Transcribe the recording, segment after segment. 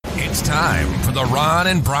It's time for the Ron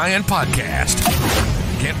and Brian Podcast.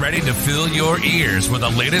 Get ready to fill your ears with the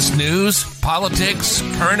latest news, politics,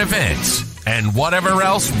 current events, and whatever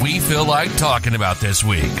else we feel like talking about this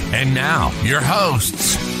week. And now, your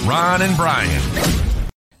hosts, Ron and Brian.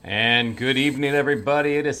 And good evening,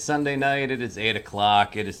 everybody. It is Sunday night. It is 8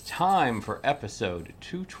 o'clock. It is time for episode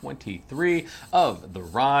 223 of the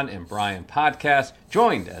Ron and Brian Podcast,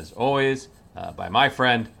 joined, as always, by my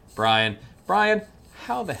friend, Brian. Brian,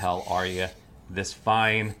 how the hell are you this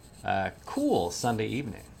fine, cool Sunday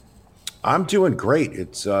evening? I'm doing great.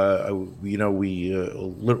 It's I'll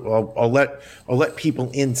let people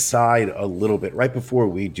inside a little bit. Right before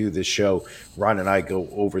we do this show, Ron and I go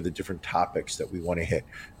over the different topics that we want to hit.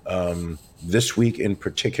 This week in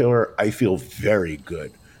particular, I feel very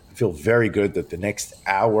good. I feel very good that the next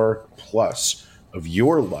hour plus of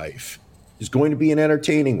your life is going to be an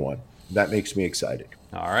entertaining one. That makes me excited.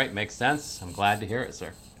 All right, makes sense. I'm glad to hear it,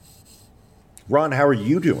 sir. Ron, how are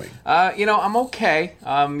you doing? I'm okay.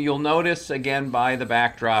 You'll notice, again, by the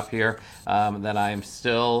backdrop here, that I'm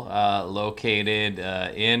still located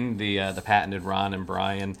in the patented Ron and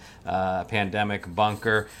Brian pandemic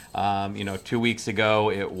bunker. 2 weeks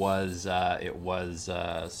ago it was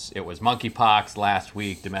monkeypox. Last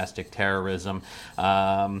week, domestic terrorism.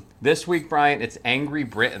 This week, Brian, it's angry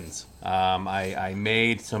Britons. I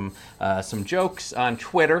made some jokes on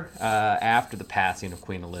Twitter after the passing of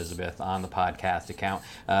Queen Elizabeth on the podcast account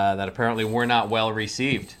that apparently were not well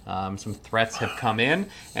received. Some threats have come in,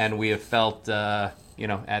 and we have felt,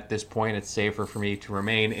 at this point it's safer for me to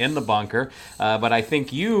remain in the bunker. But I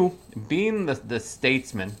think you, being the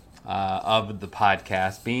statesman of the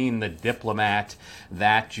podcast, being the diplomat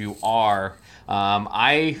that you are,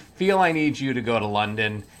 I feel I need you to go to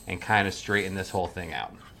London and kind of straighten this whole thing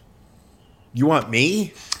out. You want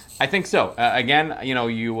me? I think so. Again,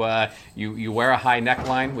 you wear a high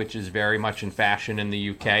neckline, which is very much in fashion in the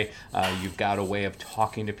UK. You've got a way of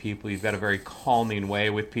talking to people. You've got a very calming way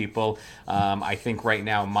with people. I think right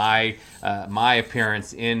now my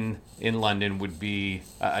appearance in London would be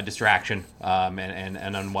a distraction and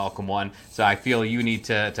an unwelcome one. So I feel you need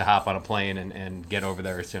to hop on a plane and get over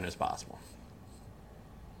there as soon as possible.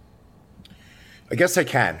 I guess I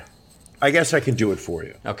can. I guess I can do it for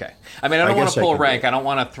you. Okay. I mean, I don't want to pull rank. I don't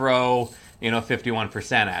want to throw,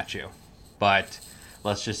 51% at you. But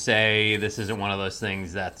let's just say this isn't one of those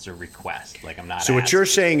things that's a request. Like, I'm not So what you're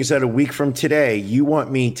saying is that a week from today, you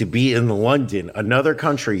want me to be in London, another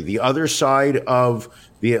country, the other side of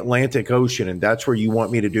the Atlantic Ocean, and that's where you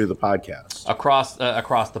want me to do the podcast? Across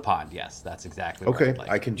the pond, yes. That's exactly right. Okay,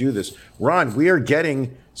 I can do this. Ron, we are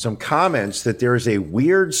getting some comments that there is a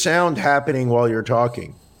weird sound happening while you're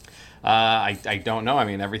talking. I don't know. I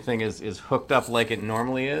mean, everything is hooked up like it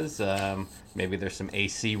normally is. Maybe there's some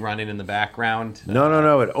AC running in the background.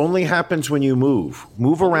 No. It only happens when you move.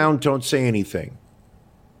 Move around. Don't say anything.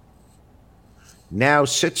 Now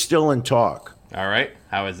sit still and talk. All right.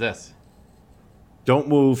 How is this? Don't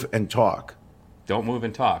move and talk. Don't move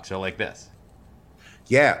and talk. So like this.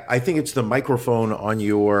 Yeah, I think it's the microphone on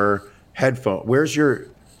your headphone.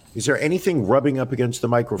 Is there anything rubbing up against the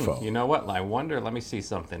microphone? You know what? I wonder. Let me see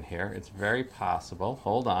something here. It's very possible.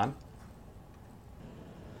 Hold on.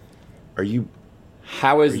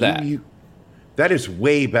 How is that? That is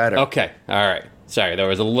way better. Okay. All right. Sorry, there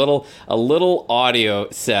was a little audio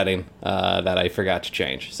setting that I forgot to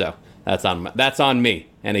change. So that's on me.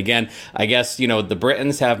 And again, I guess the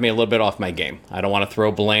Britons have me a little bit off my game. I don't want to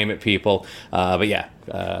throw blame at people, but yeah,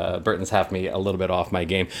 Britons have me a little bit off my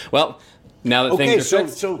game. Well. Now that things are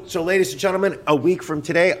fixed. So, ladies and gentlemen, a week from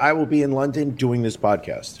today, I will be in London doing this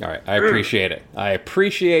podcast. All right. I appreciate it. I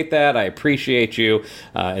appreciate that. I appreciate you.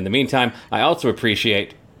 In the meantime, I also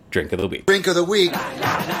appreciate Drink of the Week. Drink of the Week. Na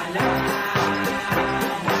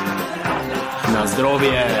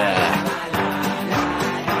zdrowie.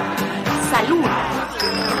 Salud.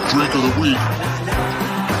 Drink of the Week.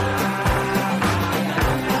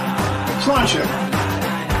 Pleasure.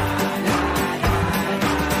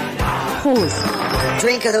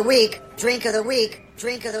 Drink of the week, drink of the week,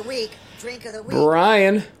 drink of the week, drink of the week.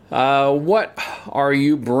 Brian, what are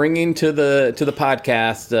you bringing to the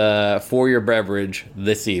podcast for your beverage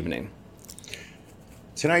this evening?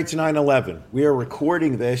 Tonight's 9/11. We are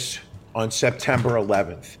recording this on September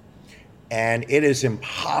 11th, and it is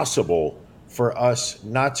impossible for us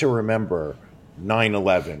not to remember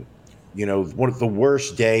 9/11. One of the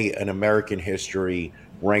worst day in American history,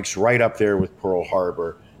 ranks right up there with Pearl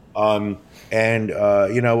Harbor. I'm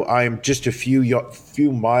just a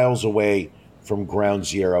few miles away from Ground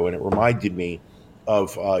Zero, and it reminded me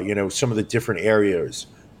of some of the different areas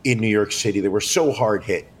in New York City that were so hard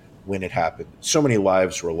hit when it happened. So many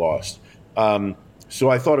lives were lost. So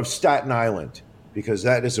I thought of Staten Island because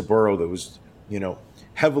that is a borough that was,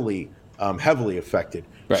 heavily affected.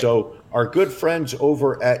 Right. So our good friends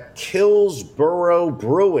over at Killsborough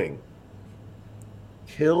Brewing.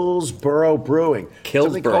 Something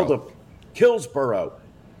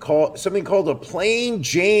called a Plain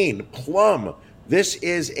Jane Plum. This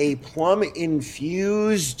is a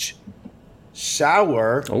plum-infused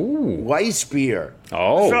sour Weiss beer.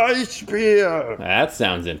 Oh. Weiss beer. That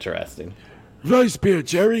sounds interesting. Weiss beer,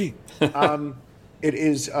 Jerry. It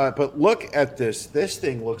is, but look at this. This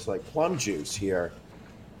thing looks like plum juice here.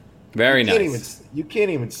 Very nice. You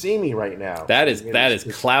can't even see me right now. That is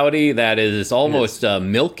cloudy. That is almost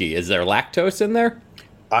milky. Is there lactose in there?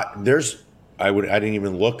 I didn't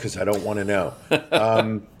even look because I don't want to know.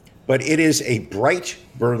 But it is a bright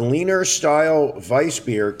Berliner style Weiss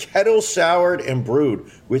beer, kettle soured and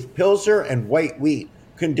brewed with Pilsner and white wheat,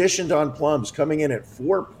 conditioned on plums, coming in at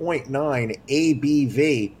 4.9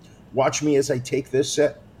 ABV. Watch me as I take this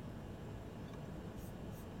sip.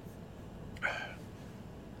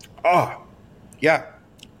 Oh, yeah.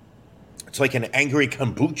 It's like an angry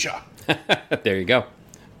kombucha. There you go.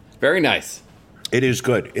 Very nice. It is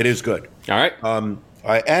good. All right.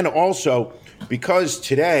 And also, because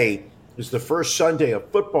today is the first Sunday of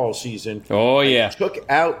football season. Oh, yeah. I took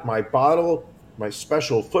out my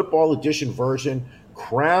special football edition version,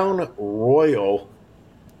 Crown Royal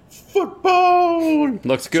Football.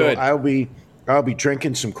 Looks good. So I'll be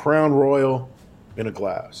drinking some Crown Royal in a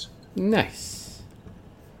glass. Nice.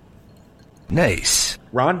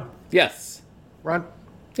 Ron? Yes. Ron?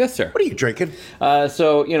 Yes, sir. What are you drinking?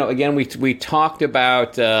 So, again, we talked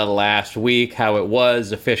about last week how it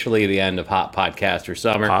was officially the end of Hot Podcaster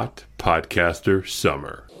Summer. Hot Podcaster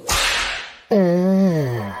Summer.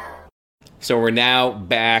 So we're now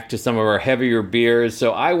back to some of our heavier beers.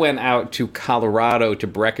 So I went out to Colorado to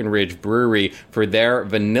Breckenridge Brewery for their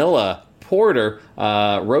vanilla porter,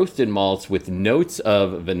 roasted malts with notes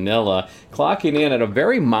of vanilla, clocking in at a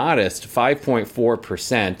very modest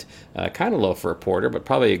 5.4%. Kind of low for a porter, but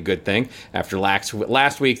probably a good thing after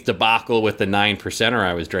last week's debacle with the 9%er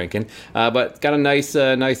I was drinking. But it's got a nice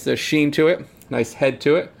sheen to it, nice head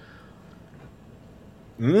to it.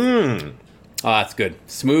 Oh, that's good.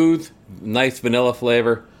 Smooth, nice vanilla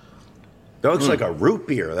flavor. That looks like a root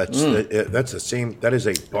beer. That's the same. That is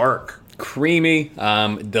a bark. Creamy,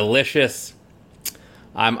 delicious.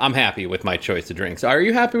 I'm happy with my choice of drinks. Are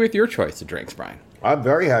you happy with your choice of drinks, Brian? I'm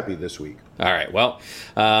very happy this week. All right. Well,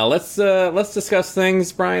 let's discuss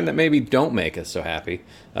things, Brian, that maybe don't make us so happy.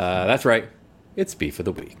 That's right. It's Beef of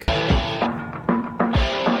the Week.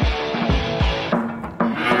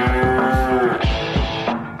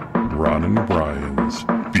 Ron and Brian's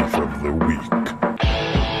Beef of the Week.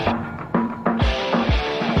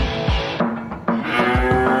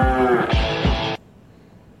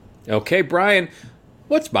 Okay, Brian,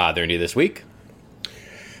 what's bothering you this week?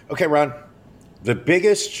 Okay, Ron. The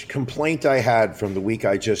biggest complaint I had from the week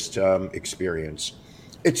I just experienced,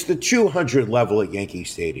 it's the 200 level at Yankee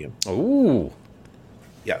Stadium. Ooh.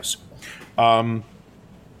 Yes.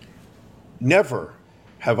 Never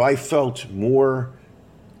have I felt more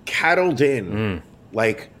cattled in,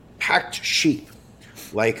 like packed sheep,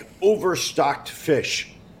 like overstocked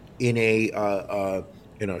fish in a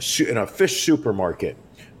fish supermarket.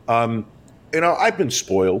 I've been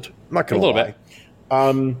spoiled. I'm not going to lie.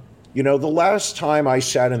 The last time I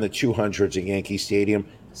sat in the 200s at Yankee Stadium,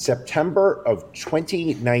 September of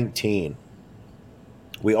 2019.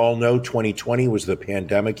 We all know 2020 was the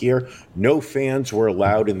pandemic year. No fans were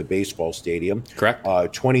allowed in the baseball stadium. Correct.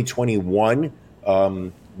 2021,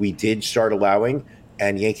 we did start allowing,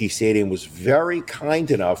 and Yankee Stadium was very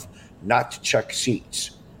kind enough not to check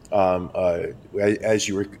seats. As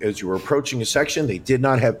you were approaching a section, they did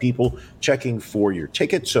not have people checking for your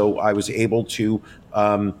ticket. So I was able to,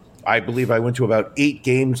 I believe I went to about 8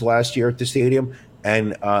 games last year at the stadium,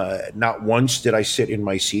 and not once did I sit in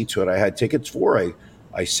my seats that I had tickets for.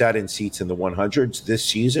 I sat in seats in the 100s this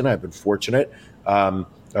season. I've been fortunate. I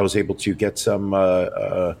was able to get some,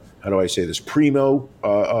 how do I say this, primo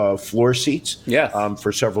floor seats. Yes.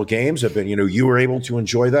 For several games. You were able to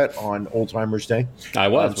enjoy that on Old Timers Day. I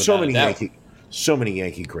was. So many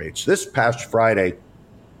Yankee greats. This past Friday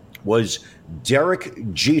was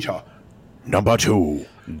Derek Jeter, number 2.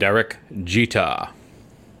 Derek Jeter.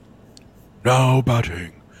 Now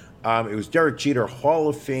batting. It was Derek Jeter Hall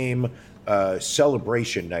of Fame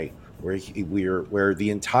celebration night where the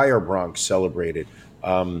entire Bronx celebrated.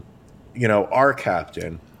 Our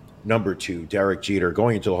captain, number 2, Derek Jeter,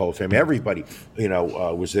 going into the Hall of Fame. Everybody,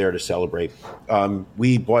 was there to celebrate.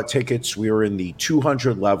 We bought tickets. We were in the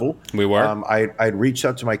 200 level. We were. I'd reached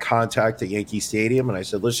out to my contact at Yankee Stadium, and I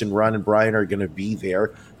said, listen, Ron and Brian are going to be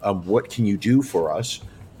there. What can you do for us?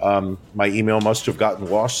 My email must have gotten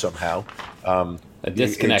lost somehow. A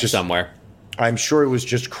disconnect somewhere. I'm sure it was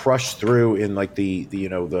just crushed through in like the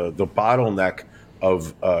bottleneck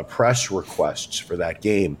of press requests for that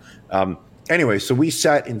game. Anyway, so we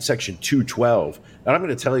sat in section 212, and I'm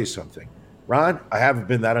going to tell you something. Ron, I haven't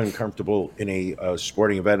been that uncomfortable in a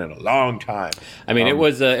sporting event in a long time. I mean, it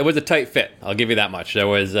was a tight fit. I'll give you that much. There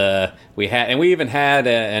was we even had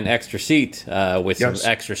an extra seat with some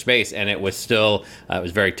extra space, and it was still it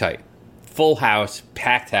was very tight. Full house,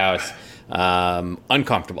 packed house,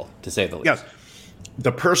 uncomfortable to say the least. Yes,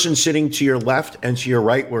 the person sitting to your left and to your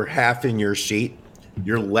right were half in your seat.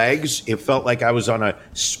 Your legs, it felt like I was on a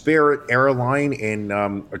Spirit airline in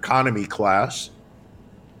economy class.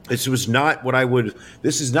 This is not what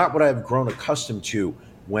I've grown accustomed to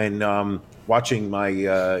when watching my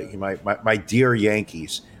dear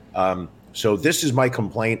Yankees. So this is my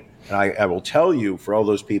complaint, and I will tell you, for all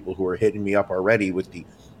those people who are hitting me up already with the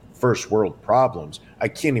first world problems, I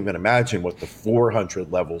can't even imagine what the 400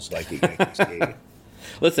 levels like at Yankee Stadium.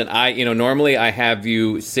 Listen, normally I have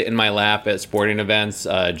you sit in my lap at sporting events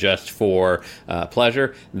just for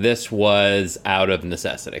pleasure. This was out of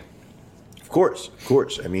necessity. Of course.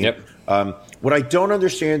 I mean, what I don't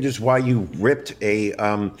understand is why you ripped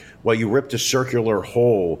a circular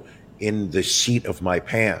hole in the seat of my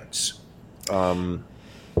pants.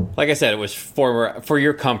 Like I said, it was for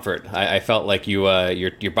your comfort. I felt like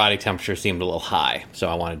your body temperature seemed a little high, so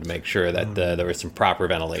I wanted to make sure that there was some proper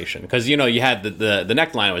ventilation. Because you had the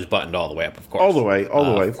neckline was buttoned all the way up, of course. All the way,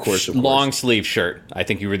 of course. Long sleeve shirt. I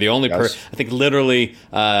think you were the only person. I think literally,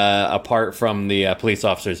 apart from the police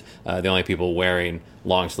officers, the only people wearing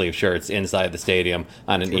long sleeve shirts inside the stadium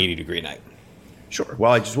on an 80-degree night. Sure.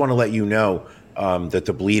 Well, I just want to let you know that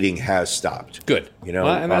the bleeding has stopped. Good.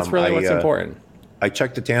 And that's really what's important. I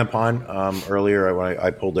checked the tampon earlier when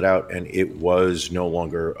I pulled it out, and it was no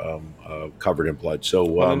longer covered in blood. So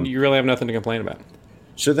then you really have nothing to complain about.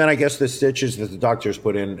 So then I guess the stitches that the doctors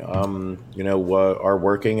put in, are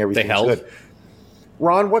working. Everything's good.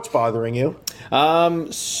 Ron, what's bothering you?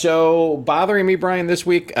 So bothering me, Brian, this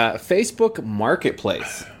week, Facebook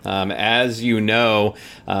Marketplace. As you know,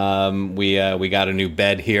 we got a new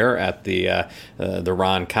bed here at the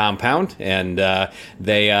Ron compound, and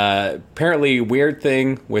they apparently weird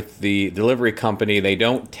thing with the delivery company. They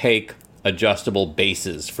don't take adjustable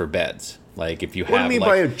bases for beds. Like if you have, what do you mean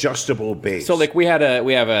by adjustable base? So like we had a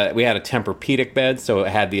Tempur-Pedic bed, so it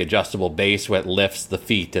had the adjustable base where it lifts the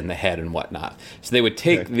feet and the head and whatnot. So they would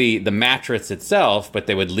take the mattress itself, but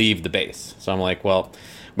they would leave the base. So I'm like, well,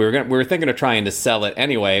 we were thinking of trying to sell it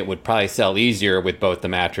anyway. It would probably sell easier with both the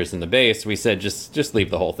mattress and the base. We said just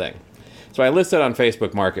leave the whole thing. So I listed on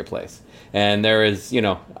Facebook Marketplace. And there is,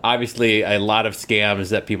 obviously a lot of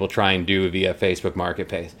scams that people try and do via Facebook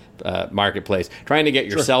Marketplace, trying to get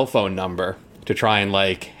your cell phone number to try and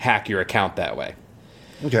hack your account that way.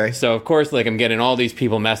 Okay. So of course, I'm getting all these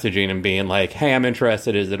people messaging and being like, "Hey, I'm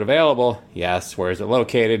interested. Is it available? Yes. Where is it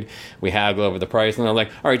located? We haggle over the price." And they're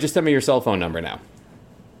like, "All right, just send me your cell phone number now."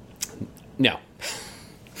 No.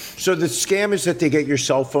 So the scam is that they get your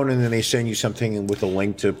cell phone and then they send you something with a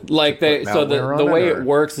link to the way it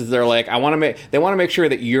works is they're like, they want to make sure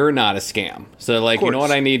that you're not a scam. So you know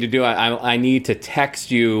what I need to do? I need to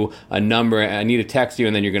text you a number. I need to text you,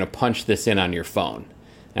 and then you're going to punch this in on your phone,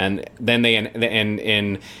 and then they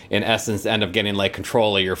in essence end up getting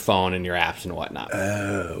control of your phone and your apps and whatnot.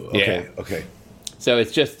 Oh, okay, yeah. Okay. So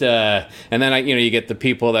it's just and then you get the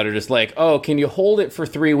people that are just like, "Oh, can you hold it for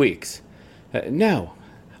 3 weeks?" No.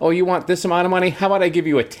 "Oh, you want this amount of money? How about I give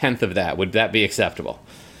you a tenth of that? Would that be acceptable?"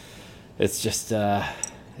 It's just,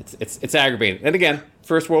 it's aggravating. And again,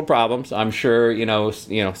 first world problems. I'm sure,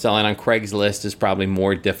 selling on Craigslist is probably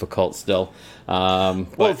more difficult still. Well,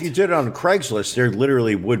 if you did it on Craigslist, there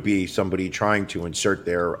literally would be somebody trying to insert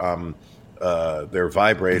their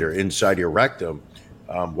vibrator inside your rectum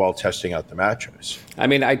while testing out the mattress. I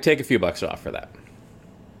mean, I'd take a few bucks off for that.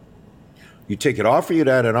 You take it off or you'd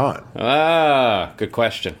add it on? Good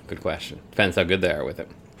question. Depends how good they are with it.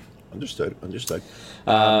 Understood.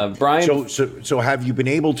 Brian. So have you been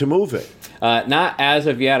able to move it? Not as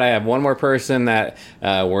of yet. I have one more person that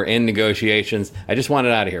we're in negotiations. I just want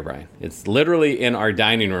it out of here, Brian. It's literally in our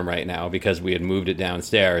dining room right now because we had moved it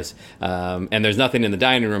downstairs. And there's nothing in the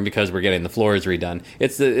dining room because we're getting the floors redone.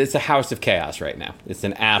 It's a house of chaos right now. It's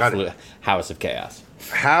an absolute house of chaos.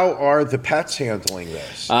 How are the pets handling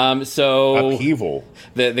this? So upheaval.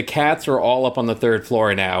 The cats are all up on the third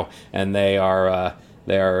floor now, and they are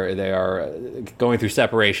going through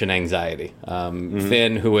separation anxiety.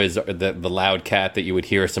 Finn, who is the loud cat that you would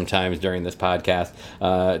hear sometimes during this podcast,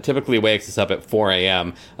 typically wakes us up at 4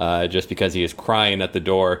 a.m. Just because he is crying at the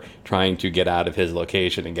door, trying to get out of his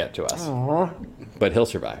location and get to us. Aww. But he'll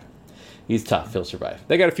survive. He's tough. He'll survive.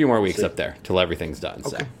 They got a few more weeks up there till everything's done.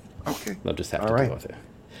 Okay. So Okay. they'll just have All to right. deal with it.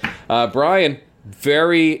 Brian,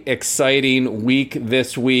 very exciting week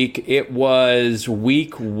this week. It was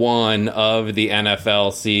week 1 of the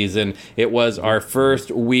NFL season. It was our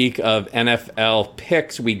first week of NFL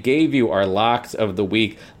picks. We gave you our locks of the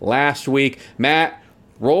week last week. Matt,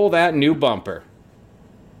 roll that new bumper.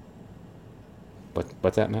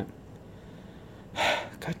 What's that, Matt?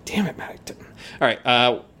 God damn it, Matt. All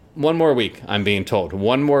right, one more week, I'm being told.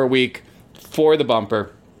 One more week for the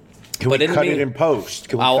bumper. Can we cut it in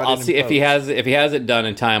post? I'll see if he has it done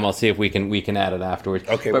in time. I'll see if we can add it afterwards.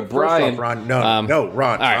 Okay, but well, Brian, first off, Ron,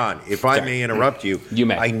 Ron, if I may interrupt you, you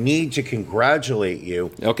may. I need to congratulate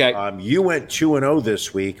you. Okay, you went 2-0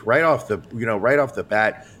 this week, right off the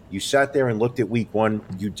bat. You sat there and looked at week 1.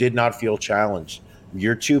 You did not feel challenged.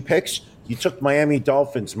 Your 2 picks, you took Miami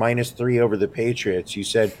Dolphins -3 over the Patriots. You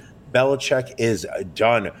said Belichick is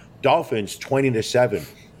done. Dolphins 20-7.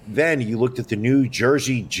 Then you looked at the New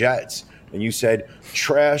Jersey Jets and you said,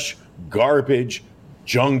 trash, garbage,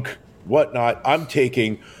 junk, whatnot. I'm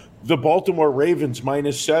taking the Baltimore Ravens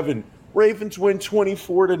 -7. Ravens win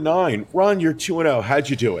 24-9. Ron, you're 2-0. How'd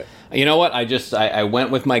you do it? You know what? I went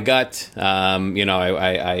with my gut.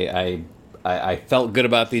 I felt good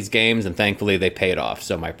about these games, and thankfully they paid off.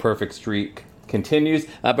 So my perfect streak continues.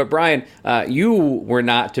 But Brian, you were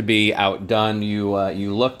not to be outdone.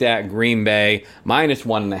 You looked at Green Bay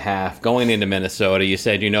 -1.5 going into Minnesota. You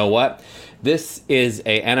said, you know what? This is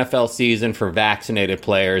a NFL season for vaccinated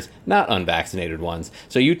players, not unvaccinated ones.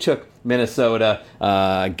 So you took Minnesota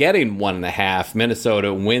getting 1.5.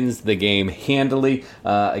 Minnesota wins the game handily.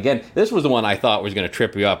 Again, this was the one I thought was going to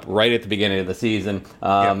trip you up right at the beginning of the season.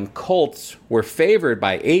 Colts were favored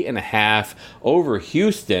by 8.5 over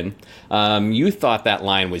Houston. You thought that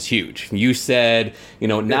line was huge. You said,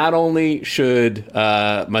 not only should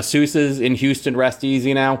masseuses in Houston rest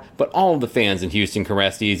easy now, but all of the fans in Houston can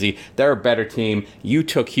rest easy. They're a better team. You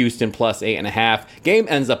took Houston plus 8.5. Game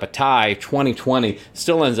ends up a tie, 20-20.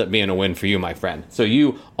 Still ends up being a win for you, my friend. So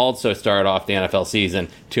you also start off the NFL season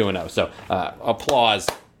 2-0. So applause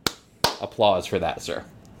for that, sir.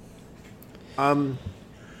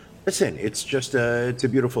 Listen, it's just it's a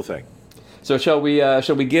beautiful thing. So shall we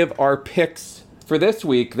give our picks for this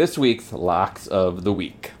week? This week's locks of the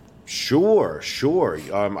week. Sure.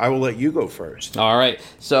 I will let you go first. All right.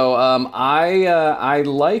 So I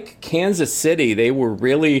like Kansas City. They were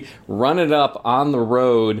really running up on the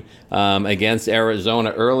road against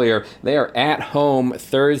Arizona earlier. They are at home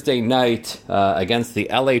Thursday night against the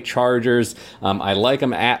LA Chargers. I like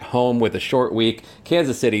them at home with a short week.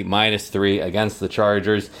 Kansas City -3 against the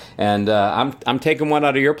Chargers. And I'm taking one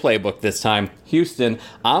out of your playbook this time. Houston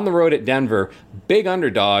on the road at Denver. Big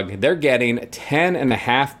underdog. They're getting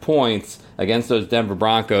 10.5 points against those Denver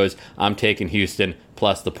Broncos. I'm taking Houston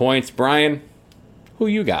plus the points. Brian, who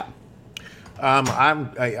you got?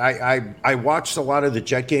 I watched a lot of the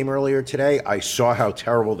Jet game earlier today. I saw how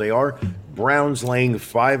terrible they are. Browns laying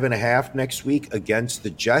 5.5 next week against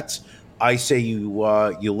the Jets. I say you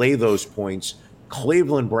lay those points.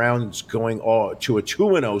 Cleveland Browns going to a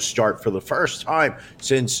 2-0 start for the first time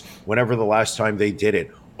since whenever the last time they did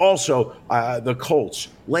it. Also, the Colts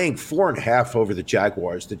laying 4.5 over the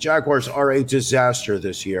Jaguars. The Jaguars are a disaster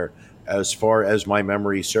this year, as far as my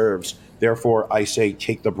memory serves. Therefore, I say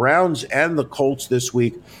take the Browns and the Colts this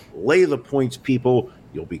week. Lay the points, people.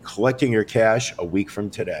 You'll be collecting your cash a week from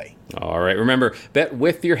today. All right. Remember, bet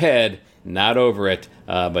with your head, not over it.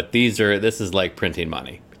 But this is like printing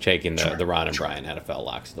money. Taking the Ron and Brian NFL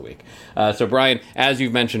locks of the week. So, Brian, as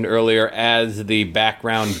you've mentioned earlier, as the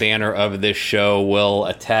background banner of this show will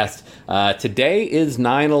attest, today is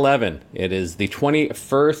 9/11. It is the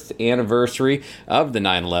 21st anniversary of the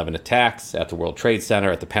 9/11 attacks at the World Trade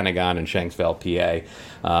Center at the Pentagon in Shanksville, PA,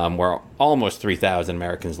 where almost 3,000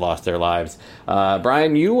 Americans lost their lives.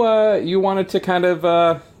 Brian, you wanted to kind of,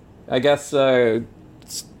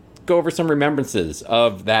 go over some remembrances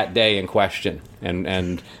of that day in question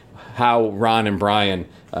and how Ron and Brian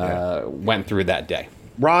went through that day.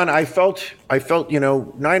 Ron, I felt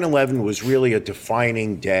 9/11 was really a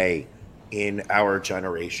defining day in our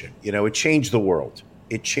generation. It changed the world.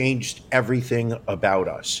 It changed everything about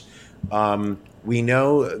us. We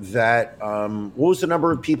know that what was the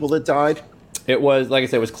number of people that died? It was, like I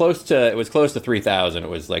said, it was close to 3,000. It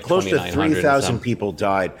was like close to 3,000 people. people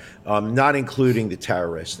died, not including the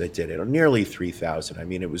terrorists that did it. Or nearly 3,000. I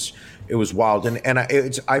mean, it was wild, and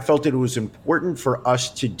I felt that it was important for us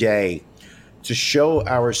today to show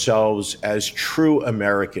ourselves as true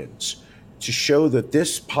Americans, to show that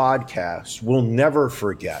this podcast will never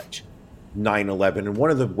forget 9/11. And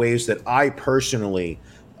one of the ways that I personally,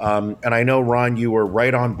 and I know, Ron, you were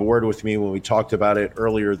right on board with me when we talked about it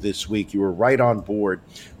earlier this week. You were right on board.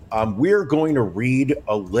 We're going to read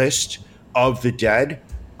a list of the dead.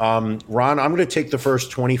 Ron, I'm going to take the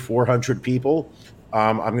first 2,400 people.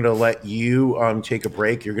 I'm going to let you take a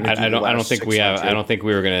break. You're going to. I don't think we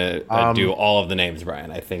were going to do all of the names, Brian.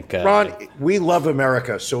 I think Ron, we love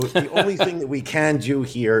America, so the only thing that we can do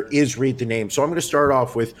here is read the names. So I'm going to start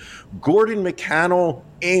off with Gordon McCannell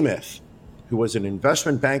Amos, who was an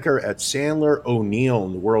investment banker at Sandler O'Neill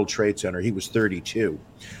in the World Trade Center. He was 32.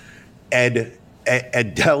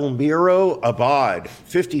 Edelmiro Abad,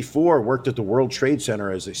 54, worked at the World Trade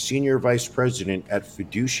Center as a senior vice president at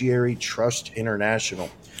Fiduciary Trust International.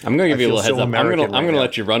 I'm going to give you a little heads up. I'm going to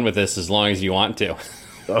let you run with this as long as you want to.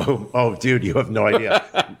 Oh, dude, you have no idea.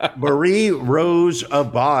 Marie Rose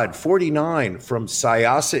Abad, 49, from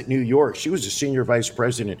Syosset, New York. She was a senior vice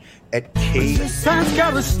president at K.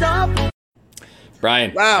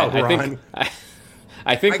 Brian, wow, Ron.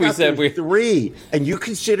 I think we said we 3, and you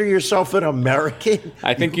consider yourself an American.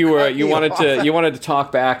 I think you wanted to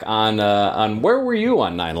talk back on where were you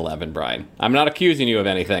on 9/11, Brian? I'm not accusing you of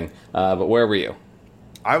anything, but where were you?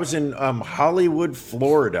 I was in Hollywood,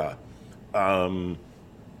 Florida, in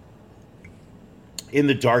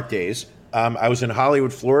the dark days. I was in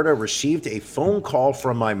Hollywood, Florida. Received a phone call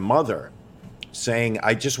from my mother saying,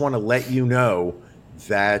 "I just want to let you know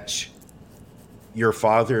that your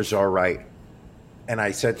father's all right." And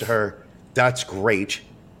I said to her, "That's great.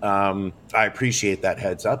 I appreciate that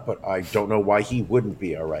heads up, but I don't know why he wouldn't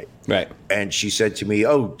be all right." Right. And she said to me,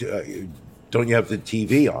 "Oh, don't you have the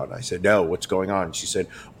TV on?" I said, "No, what's going on?" She said,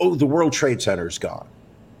 "Oh, the World Trade Center is gone."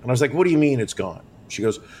 And I was like, "What do you mean it's gone?" She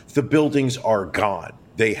goes, "The buildings are gone.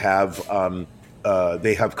 They have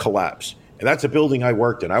collapsed." And that's a building I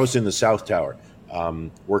worked in. I was in the South Tower.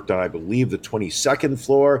 Worked on, I believe, the 22nd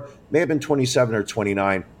floor, may have been 27 or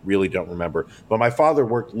 29, really don't remember. But my father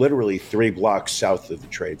worked literally 3 blocks south of the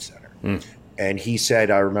Trade Center. And he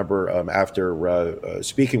said, I remember after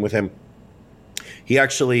speaking with him, he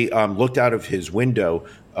actually looked out of his window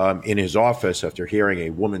in his office after hearing a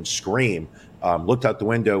woman scream, looked out the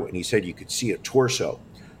window, and he said you could see a torso.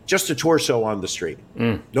 Just a torso on the street.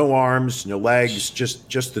 No arms, no legs,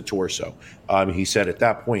 just the torso. He said at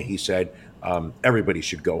that point, he said, everybody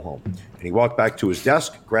should go home. And he walked back to his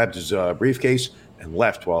desk, grabbed his briefcase, and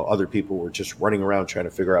left while other people were just running around trying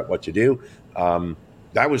to figure out what to do.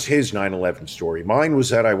 That was his 9/11 story. Mine was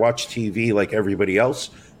that I watched TV like everybody else,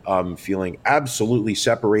 feeling absolutely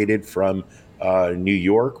separated from New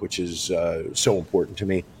York, which is so important to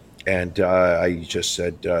me. And I just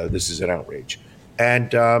said, this is an outrage. And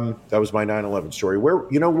that was my 9/11 story.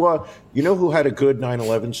 You know who had a good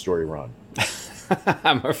 9/11 story, Ron?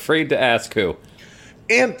 I'm afraid to ask who.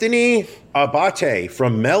 Anthony Abate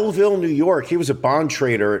from Melville, New York. He was a bond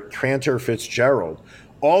trader at Cantor Fitzgerald.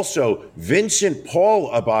 Also, Vincent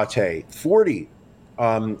Paul Abate, 40.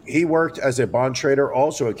 He worked as a bond trader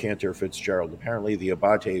also at Cantor Fitzgerald. Apparently, the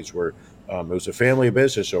Abates were, it was a family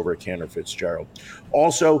business over at Cantor Fitzgerald.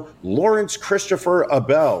 Also, Lawrence Christopher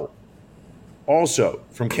Abel, also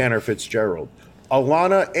from Cantor Fitzgerald.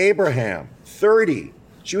 Alana Abraham, 30.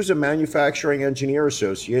 She was a manufacturing engineer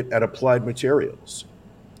associate at Applied Materials.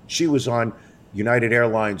 She was on United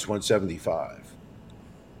Airlines 175.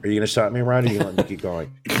 Are you going to stop me, Ron, or are you going to let me keep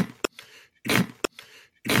going?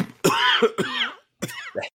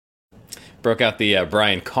 Broke out the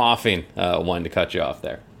Brian coughing one to cut you off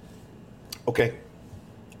there. Okay.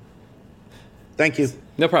 Thank you.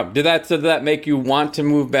 No problem. Did that make you want to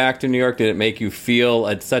move back to New York? Did it make you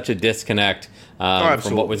feel such a disconnect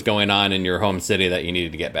from what was going on in your home city that you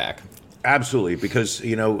needed to get back? Absolutely, because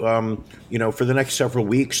for the next several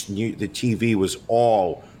weeks, the TV was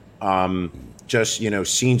all just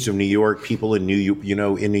scenes of New York, people in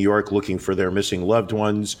New York looking for their missing loved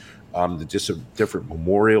ones, the different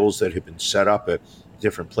memorials that have been set up at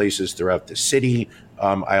different places throughout the city.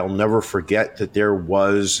 I'll never forget that there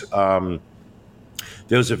was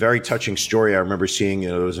a very touching story I remember seeing.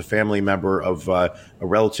 There was a family member of a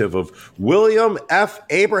relative of William F.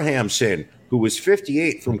 Abrahamson, who was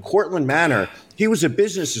 58 from Cortland Manor. He was a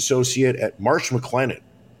business associate at Marsh McLennan.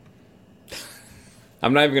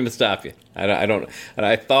 I'm not even going to stop you. I don't.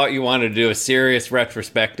 I thought you wanted to do a serious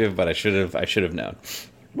retrospective, but I should have known.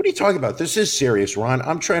 What are you talking about? This is serious, Ron.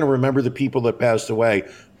 I'm trying to remember the people that passed away,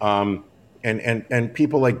 and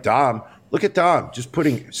people like Dom. Look at Dom, just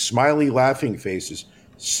putting smiley, laughing faces.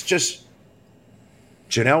 It's just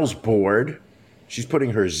Janelle's bored. She's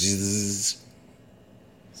putting her zzz.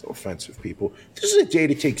 So offensive, people. This is a day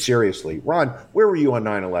to take seriously. Ron, where were you on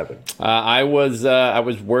 9/11? I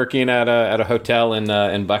was working at a hotel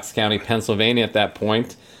in Bucks County, Pennsylvania at that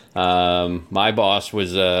point. My boss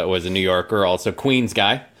was a New Yorker, also Queens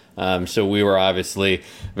guy. So we were obviously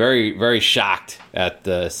very, very shocked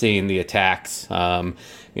at seeing the attacks.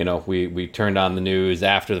 We turned on the news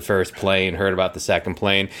after the first plane, heard about the second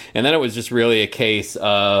plane, and then it was just really a case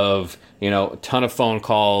of, a ton of phone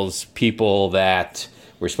calls, people that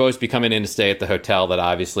were supposed to be coming in to stay at the hotel that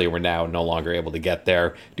obviously were now no longer able to get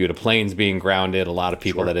there due to planes being grounded. A lot of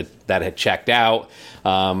people Sure. that had checked out,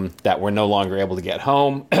 that were no longer able to get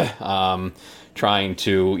home, trying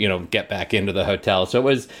to get back into the hotel. So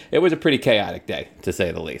it was a pretty chaotic day, to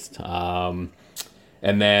say the least. And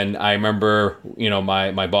then I remember,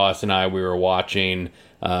 my boss and I, we were watching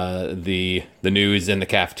the news in the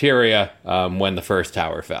cafeteria when the first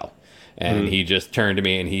tower fell, and he just turned to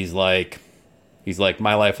me and he's like,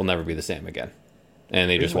 my life will never be the same again. And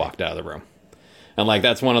they just walked out of the room. And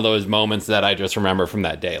that's one of those moments that I just remember from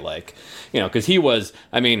that day. Because he was,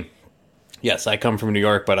 yes, I come from New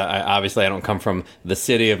York, but I don't come from the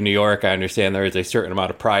city of New York. I understand there is a certain amount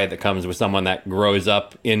of pride that comes with someone that grows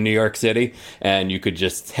up in New York City. And you could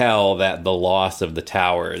just tell that the loss of the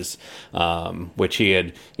towers, which he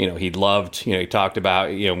had, he'd loved, he talked about,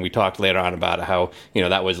 we talked later on about how,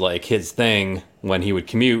 that was his thing when he would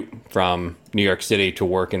commute from New York City to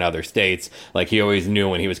work in other states. He always knew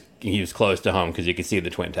when he was close to home because you could see the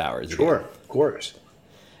Twin Towers. Sure, of course.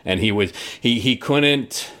 And he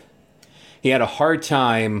couldn't. He had a hard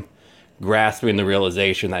time grasping the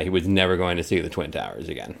realization that he was never going to see the Twin Towers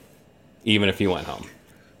again, even if he went home.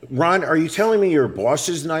 Ron, are you telling me your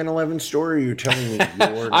boss's 9/11 story, or you're telling me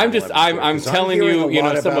your I'm telling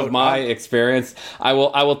you, some of my experience. I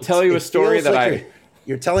will tell you a story that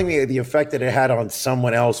You're telling me the effect that it had on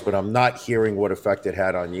someone else, but I'm not hearing what effect it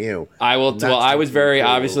had on you. I will. Well, I was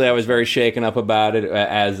very shaken up about it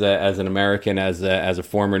as an American, as a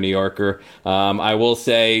former New Yorker. I will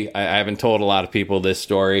say I haven't told a lot of people this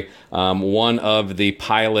story. One of the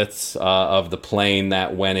pilots of the plane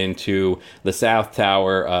that went into the South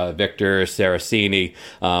Tower, Victor Saraceni,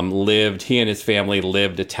 lived. He and his family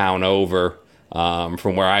lived a town over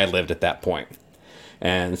from where I lived at that point.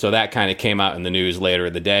 And so that kind of came out in the news later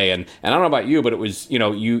in the day. And I don't know about you, but it was,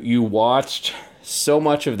 you watched so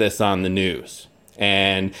much of this on the news.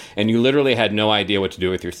 And you literally had no idea what to do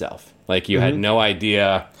with yourself. You had no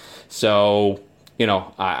idea. So,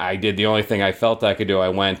 I did the only thing I felt I could do.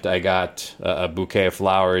 I got a bouquet of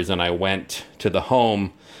flowers, and I went to the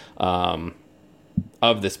home of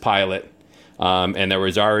this pilot. And there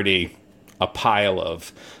was already a pile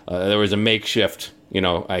of, there was a makeshift,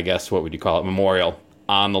 I guess, what would you call it, memorial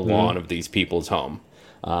on the lawn of these people's home.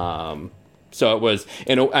 So it was,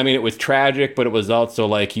 it was tragic, but it was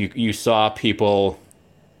also you saw people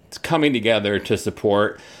coming together to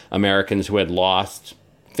support Americans who had lost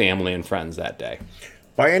family and friends that day.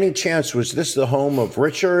 By any chance, was this the home of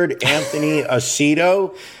Richard Anthony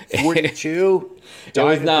Aceto, 42?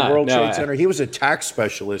 Died at the World Trade Center. He was a tax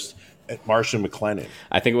specialist at Marsh & McLennan.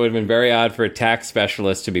 I think it would have been very odd for a tax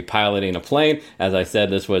specialist to be piloting a plane. As I said,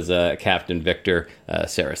 this was Captain Victor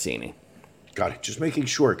Saraceni. Got it. Just making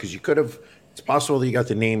sure, because you could have, it's possible that you got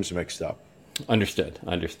the names mixed up. Understood.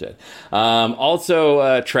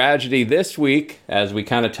 Also, tragedy this week, as we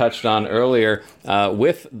kind of touched on earlier,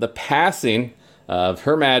 with the passing of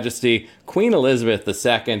Her Majesty Queen Elizabeth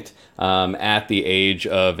II at the age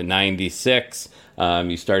of 96.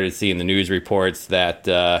 You started seeing the news reports that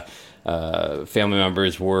family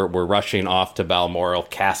members were rushing off to Balmoral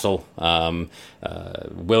Castle.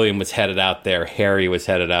 William was headed out there. Harry was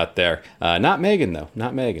headed out there. Not Meghan, though.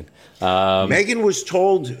 Not Meghan. Meghan was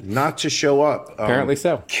told not to show up. Apparently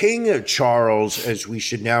so. King Charles, as we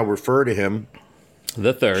should now refer to him,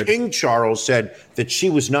 the third. King Charles said that she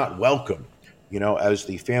was not welcome, as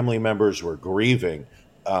the family members were grieving,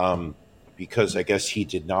 because I guess he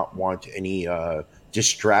did not want any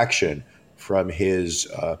distraction from his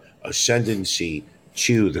ascendancy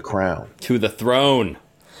to the crown, to the throne.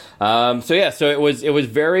 So it was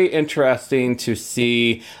very interesting to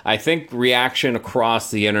see. I think reaction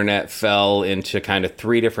across the internet fell into kind of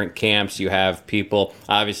three different camps. You have people,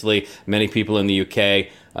 obviously, many people in the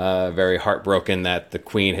UK, very heartbroken that the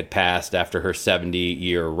Queen had passed after her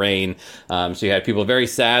 70-year reign. So you had people very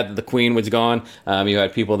sad that the Queen was gone. You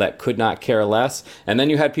had people that could not care less, and then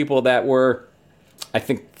you had people that were I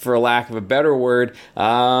think, for lack of a better word,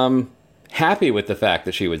 happy with the fact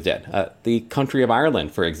that she was dead. The country of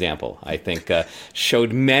Ireland, for example, I think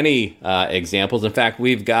showed many examples. In fact,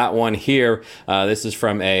 we've got one here. This is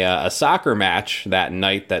from a soccer match that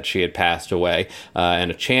night that she had passed away, and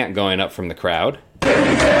a chant going up from the crowd.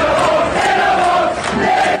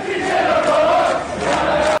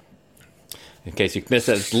 In case you missed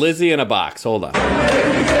it, it's Lizzie in a box. Hold on.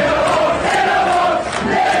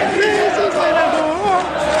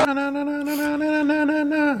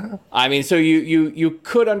 I mean, so you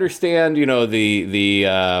could understand,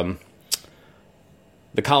 the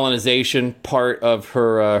colonization part of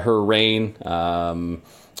her reign,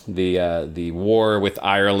 the war with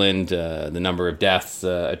Ireland, the number of deaths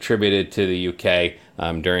attributed to the UK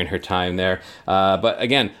during her time there. But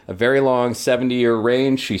again, a very long 70-year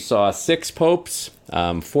reign. She saw 6 popes,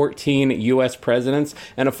 14 U.S. presidents,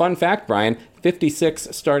 and a fun fact, Brian, 56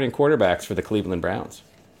 starting quarterbacks for the Cleveland Browns.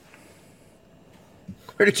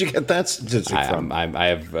 Where did you get that statistic from? I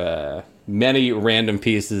have many random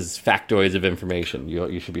pieces, factoids of information.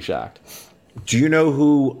 You should be shocked. Do you know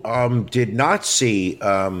who did not see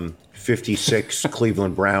 56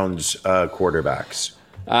 Cleveland Browns quarterbacks?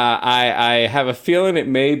 I have a feeling it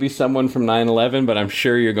may be someone from 9/11, but I'm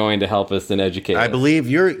sure you're going to help us and educate us. I believe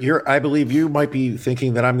you might be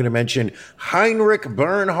thinking that I'm going to mention Heinrich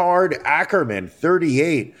Bernhard Ackerman,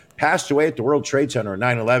 38, passed away at the World Trade Center on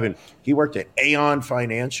 9/11. He worked at Aon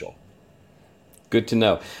Financial. Good to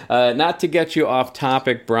know. Not to get you off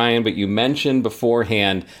topic, Brian, but you mentioned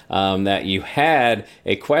beforehand that you had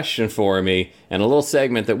a question for me in a little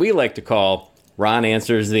segment that we like to call Ron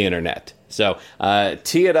Answers the Internet. So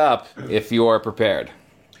tee it up if you are prepared.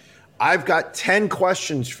 I've got 10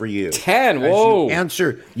 questions for you. 10? Whoa.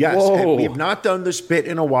 Answer, yes. Whoa. We have not done this bit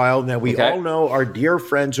in a while. Now, we all know our dear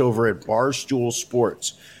friends over at Barstool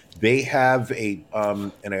Sports. They have a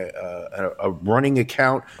running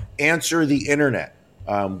account, Answer the Internet,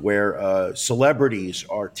 where celebrities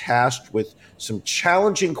are tasked with some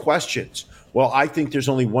challenging questions. Well, I think there's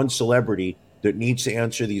only one celebrity that needs to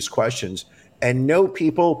answer these questions. And no,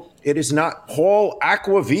 people, it is not Paul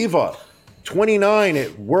Acquaviva, 29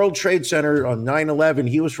 at World Trade Center on 9/11.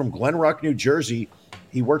 He was from Glen Rock, New Jersey.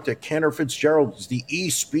 He worked at Cantor Fitzgerald as the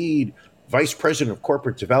E-Speed Vice President of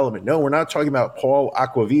Corporate Development. No, we're not talking about Paul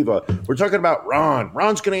Acquaviva. We're talking about Ron.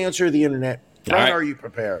 Ron's going to answer the Internet. Ron, Are you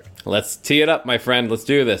prepared? Let's tee it up, my friend. Let's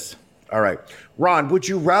do this. All right. Ron, would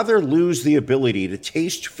you rather lose the ability to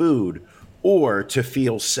taste food or to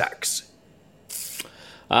feel sex?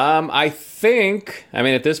 I think,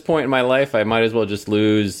 at this point in my life, I might as well just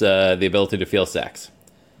lose the ability to feel sex.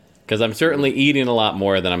 Because I'm certainly eating a lot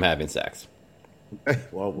more than I'm having sex.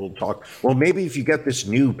 Well, we'll talk. Well, maybe if you get this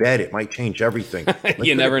new bed, it might change everything.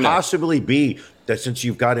 You never know. Possibly be that since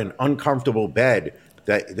you've got an uncomfortable bed,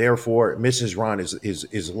 that therefore Mrs. Ron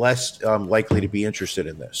is less likely to be interested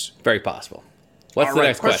in this. Very possible. What's the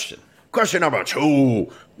next question? Question number 2.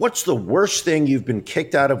 What's the worst thing you've been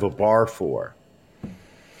kicked out of a bar for?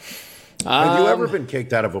 Have you ever been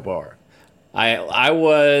kicked out of a bar? I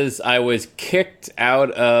was kicked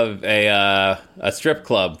out of a strip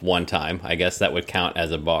club one time. I guess that would count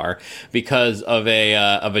as a bar because of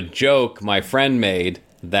a joke my friend made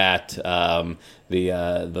that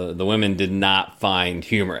the women did not find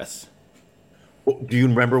humorous. Do you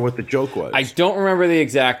remember what the joke was? I don't remember the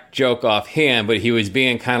exact joke offhand, but he was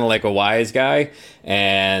being kind of like a wise guy,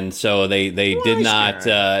 and so they did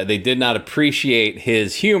not appreciate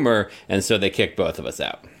his humor, and so they kicked both of us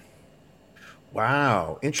out.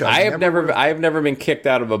 Wow, interesting. I have never been kicked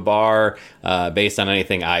out of a bar based on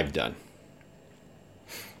anything I've done.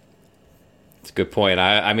 It's a good point.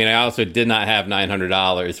 I also did not have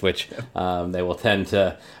 $900, which they will tend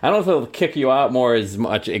to. I don't know if they'll kick you out more as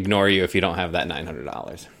much ignore you if you don't have that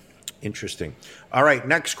 $900. Interesting. All right,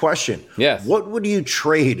 next question. Yes. What would you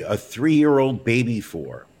trade a 3-year-old baby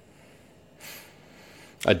for?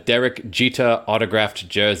 A Derek Jeter autographed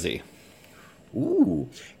jersey. Ooh.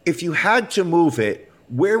 If you had to move it,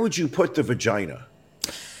 where would you put the vagina?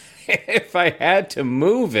 If I had to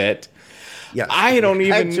move it, yes,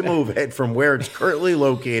 had to move it from where it's currently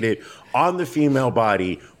located on the female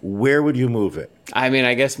body, where would you move it?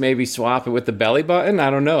 I guess maybe swap it with the belly button. I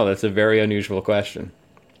don't know. That's a very unusual question.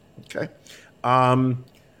 Okay.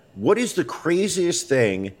 What is the craziest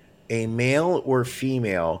thing a male or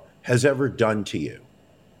female has ever done to you?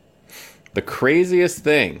 The craziest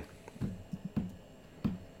thing.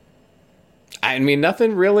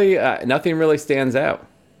 Nothing really stands out.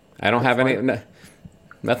 I don't have any,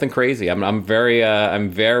 nothing crazy. I'm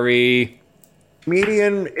very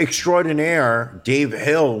Comedian extraordinaire Dave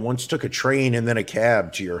Hill once took a train and then a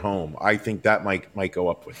cab to your home. I think that might go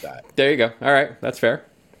up with that. There you go. All right, that's fair.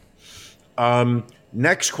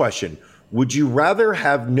 Next question. Would you rather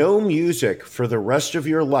have no music for the rest of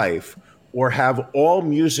your life or have all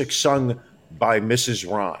music sung by Mrs.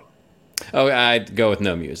 Ron? Oh, I'd go with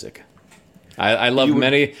no music. I love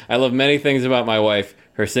many things about my wife.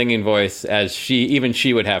 Her singing voice, as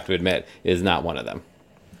she would have to admit, is not one of them.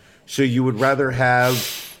 So you would rather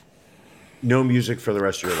have no music for the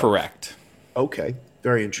rest of your life? Correct. Okay,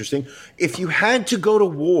 very interesting. If you had to go to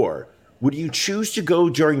war, would you choose to go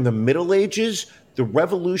during the Middle Ages, the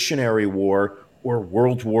Revolutionary War, or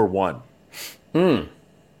World War I?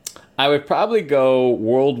 I would probably go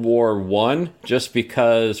World War I, just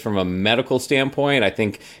because from a medical standpoint, I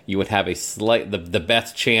think you would have the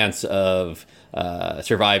best chance of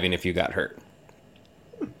surviving if you got hurt.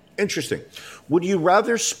 Interesting. Would you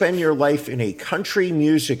rather spend your life in a country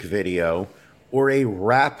music video or a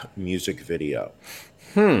rap music video?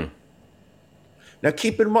 Now,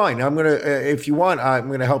 keep in mind, if you want,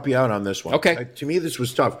 I'm gonna help you out on this one. Okay. To me, this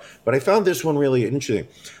was tough, but I found this one really interesting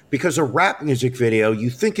because a rap music video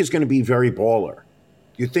you think is going to be very baller.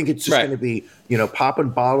 You think it's just going to be, popping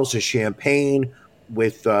bottles of champagne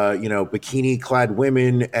with, bikini-clad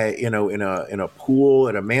women, in a pool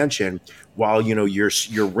at a mansion while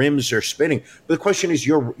your rims are spinning. But the question is,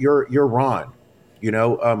 you're Ron,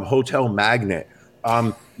 hotel magnate.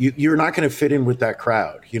 You're not going to fit in with that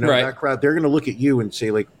crowd. That crowd, they're going to look at you and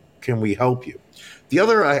say, like, can we help you? The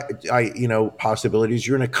other, possibility is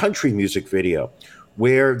you're in a country music video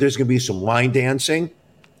where there's going to be some line dancing.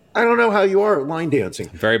 I don't know how you are at line dancing.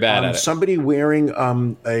 Very bad at it. Somebody wearing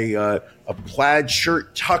a plaid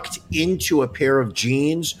shirt tucked into a pair of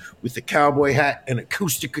jeans with a cowboy hat and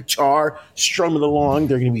acoustic guitar strumming along.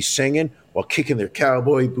 They're going to be singing while kicking their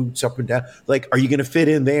cowboy boots up and down. Like, are you going to fit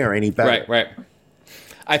in there any better? Right.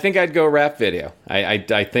 I think I'd go rap video.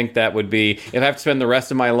 I think that would be, if I have to spend the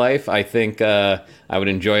rest of my life, I think I would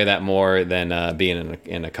enjoy that more than being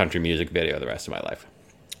in a country music video the rest of my life.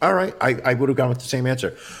 All right. I would have gone with the same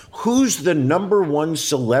answer. Who's the number one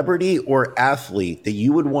celebrity or athlete that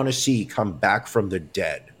you would want to see come back from the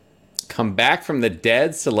dead? Come back from the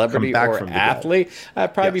dead, celebrity or athlete?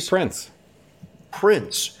 Probably be Prince.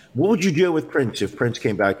 Prince. What would you do with Prince if Prince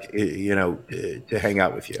came back, to hang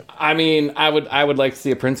out with you? I mean, I would like to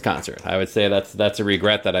see a Prince concert. I would say that's a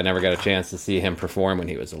regret that I never got a chance to see him perform when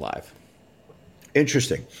he was alive.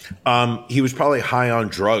 Interesting. He was probably high on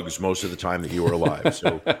drugs most of the time that you were alive,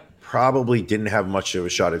 so probably didn't have much of a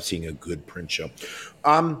shot of seeing a good Prince show.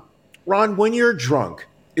 Ron, when you're drunk,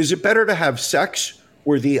 is it better to have sex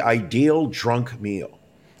or the ideal drunk meal?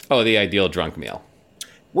 Oh, the ideal drunk meal.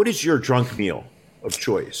 What is your drunk meal of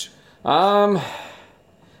choice? I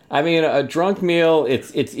mean, a drunk meal,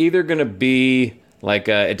 it's either going to be like,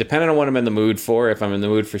 it depending on what I'm in the mood for. If I'm in the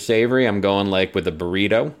mood for savory, I'm going like with a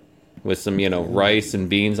burrito with some, rice and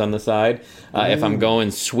beans on the side. If I'm going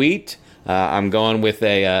sweet, I'm going with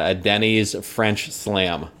a Denny's French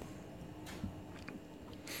slam.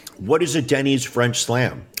 What is a Denny's French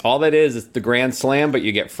slam? All that is the grand slam, but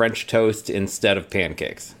you get French toast instead of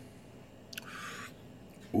pancakes.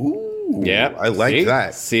 Ooh, yeah, I like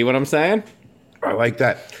that. See what I'm saying? I like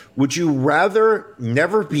that. Would you rather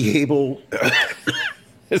never be able?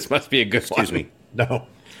 This must be a good one. Excuse me. No,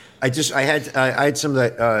 I had some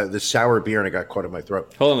of the sour beer and it got caught in my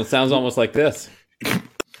throat. Hold on, it sounds almost like this.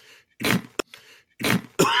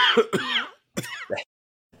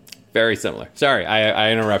 Very similar. Sorry,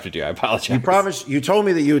 I interrupted you. I apologize. You told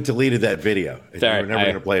me that you had deleted that video. Sorry, you were never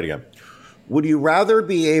going to play it again. Would you rather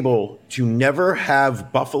be able to never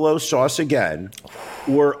have buffalo sauce again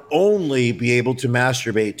or only be able to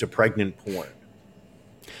masturbate to pregnant porn?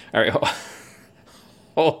 All right.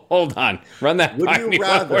 Hold on. Run that by me. Would you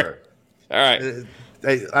rather? All right.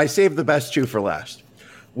 I saved the best two for last.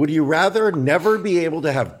 Would you rather never be able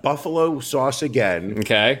to have buffalo sauce again?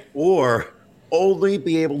 Okay. Or only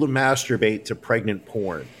be able to masturbate to pregnant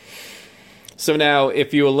porn? So now,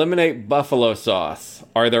 if you eliminate buffalo sauce,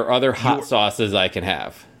 are there other hot sauces I can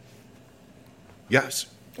have? Yes.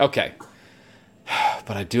 Okay.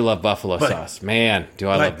 But I do love buffalo sauce. Man, do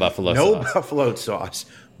I love buffalo sauce. No buffalo sauce.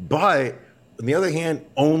 But, on the other hand,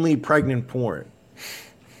 only pregnant porn.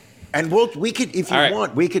 And we could, if you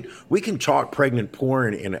want, we can talk pregnant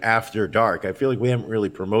porn in After Dark. I feel like we haven't really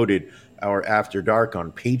promoted our After Dark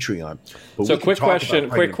on Patreon. But so quick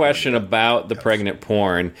question about the pregnant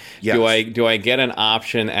porn. Yes. Do I get an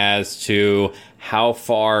option as to how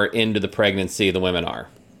far into the pregnancy the women are?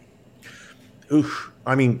 Oof.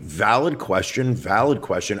 I mean, valid question.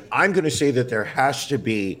 I'm going to say that there has to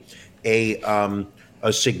be a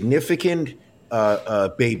significant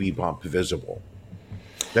baby bump visible.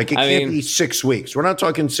 Like it can't be 6 weeks. We're not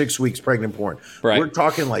talking 6 weeks pregnant porn. Right. We're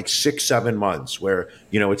talking like 6-7 months where,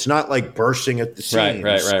 it's not like bursting at the seams.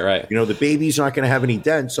 Right. The baby's not going to have any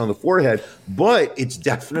dents on the forehead, but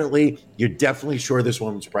you're definitely sure this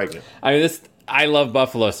woman's pregnant. I mean, I love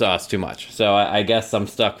buffalo sauce too much. So I guess I'm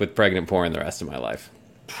stuck with pregnant porn the rest of my life.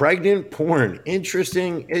 Pregnant porn.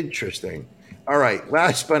 Interesting. All right.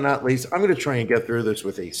 Last but not least, I'm going to try and get through this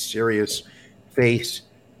with a serious face.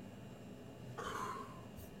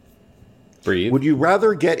 Breathe. Would you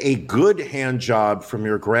rather get a good hand job from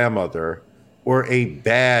your grandmother or a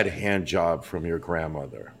bad hand job from your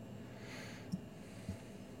grandmother?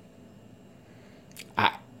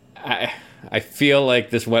 I feel like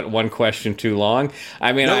this went one question too long.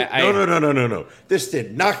 I mean, No. This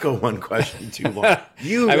did not go one question too long.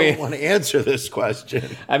 You don't want to answer this question.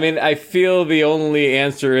 I mean, I feel the only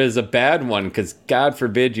answer is a bad one because God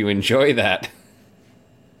forbid you enjoy that.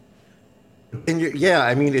 And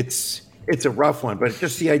it's a rough one, but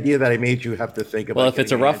just the idea that I made you have to think about. Well, if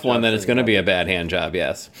it's a rough one, then it's going to be a bad hand job,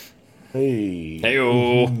 yes.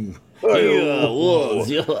 Hey-o. And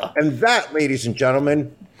that, ladies and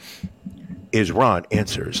gentlemen, is Ron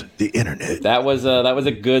Answers the Internet. That was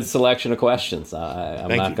a good selection of questions.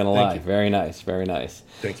 I'm not going to lie. You. Very nice.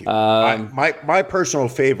 Thank you. My personal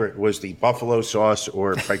favorite was the buffalo sauce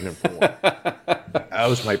or pregnant porn. That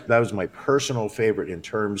was my personal favorite in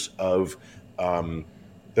terms of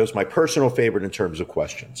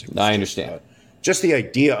questions. I understand. Just the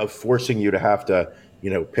idea of forcing you to have to,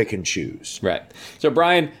 pick and choose. Right. So,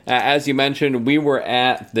 Brian, as you mentioned, we were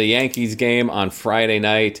at the Yankees game on Friday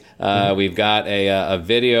night. We've got a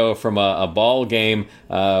video from a ball game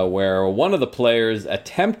where one of the players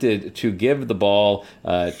attempted to give the ball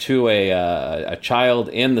to a child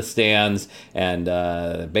in the stands,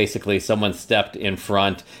 and basically someone stepped in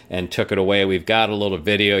front and took it away. We've got a little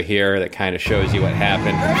video here that kind of shows you what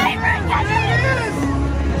happened.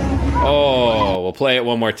 Oh, we'll play it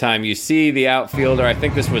one more time. You see the outfielder, I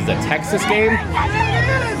think this was the Texas game,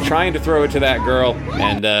 trying to throw it to that girl,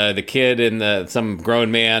 and the kid and some grown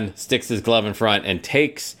man sticks his glove in front and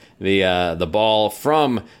takes the ball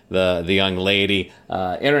from the young lady.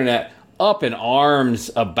 Internet up in arms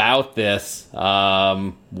about this.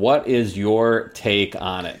 What is your take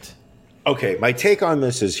on it? Okay, my take on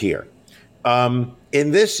this is here. In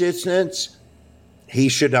this instance, he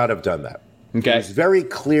should not have done that. Okay. It was very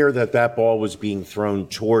clear that ball was being thrown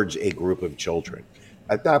towards a group of children.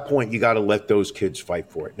 At that point, you got to let those kids fight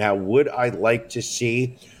for it. Now, would I like to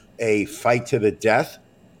see a fight to the death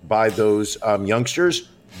by those youngsters?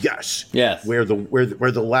 Yes. Yes. Where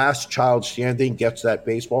the last child standing gets that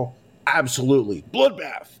baseball? Absolutely.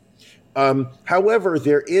 Bloodbath. However,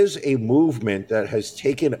 there is a movement that has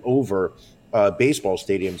taken over baseball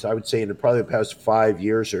stadiums, I would say in probably the past 5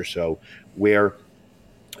 years or so, where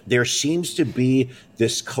there seems to be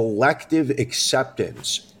this collective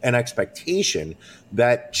acceptance and expectation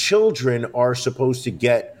that children are supposed to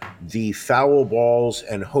get the foul balls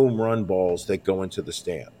and home run balls that go into the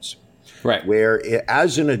stands. Right. Where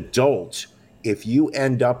as an adult, if you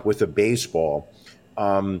end up with a baseball,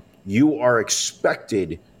 you are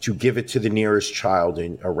expected to give it to the nearest child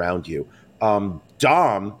around you.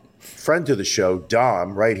 Dom, friend of the show,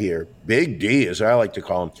 Dom, right here, Big D, as I like to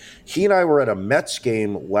call him. He and I were at a Mets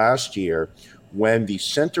game last year when the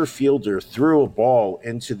center fielder threw a ball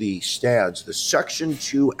into the stands, the section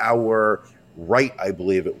to our right, I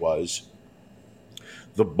believe it was.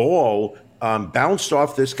 The ball bounced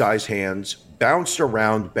off this guy's hands, bounced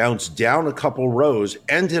around, bounced down a couple rows,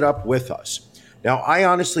 ended up with us. Now, I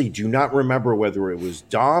honestly do not remember whether it was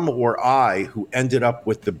Dom or I who ended up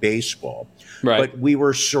with the baseball. Right. But we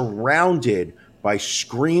were surrounded by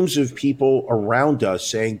screams of people around us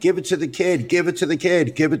saying, give it to the kid, give it to the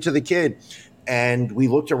kid, give it to the kid. And we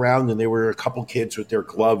looked around and there were a couple kids with their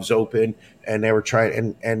gloves open and they were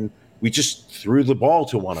trying, and we just threw the ball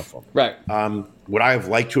to one of them. Right. Would I have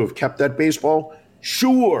liked to have kept that baseball?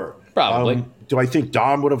 Sure. Probably. Do I think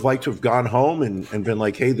Dom would have liked to have gone home and been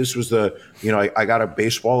like, hey, this was I got a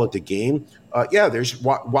baseball at the game? Yeah,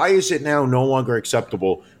 why is it now no longer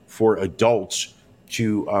acceptable for adults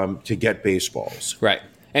to get baseballs? Right.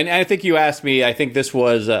 And I think you asked me, I think this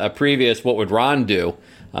was a previous what would Ron do?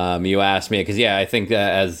 You asked me, because, yeah, I think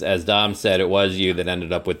as Dom said, it was you that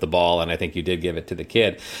ended up with the ball, and I think you did give it to the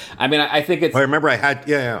kid. I mean, I think it's... I remember I had...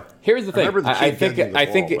 Yeah. Here's the thing. I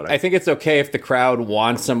think it's okay if the crowd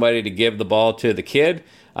wants somebody to give the ball to the kid.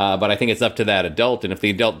 But I think it's up to that adult. And if the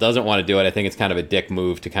adult doesn't want to do it, I think it's kind of a dick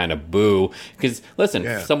move to kind of boo. Because,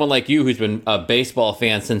 listen, someone like you who's been a baseball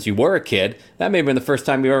fan since you were a kid, that may have been the first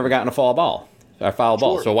time you've ever gotten a foul ball.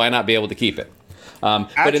 So why not be able to keep it?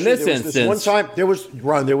 But in this instance, there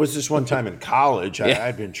was this one time in college.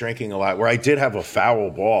 I'd been drinking a lot where I did have a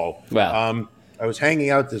foul ball. Well, I was hanging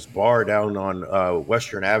out at this bar down on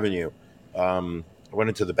Western Avenue. I went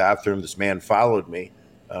into the bathroom. This man followed me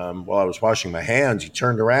while I was washing my hands. He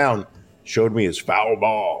turned around, showed me his foul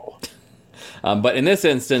ball. But in this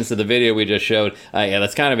instance of the video we just showed,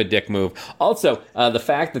 that's kind of a dick move. Also, the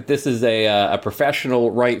fact that this is a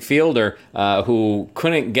professional right fielder who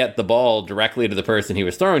couldn't get the ball directly to the person he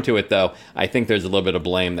was throwing to it, though, I think there's a little bit of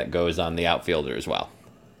blame that goes on the outfielder as well.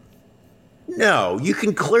 No, you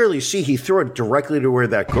can clearly see he threw it directly to where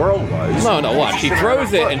that girl was. No, watch. She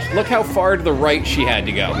throws it, and look how far to the right she had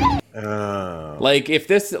to go.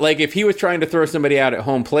 If he was trying to throw somebody out at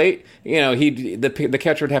home plate, the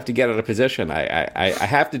catcher would have to get out of position. I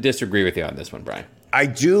have to disagree with you on this one, Brian. I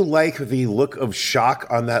do like the look of shock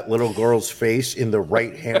on that little girl's face in the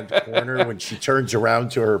right-hand corner when she turns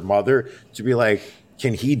around to her mother to be like,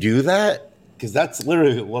 can he do that? Because that's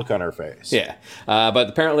literally the look on her face. Yeah, but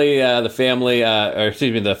apparently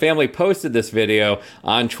the family posted this video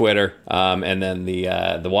on Twitter, and then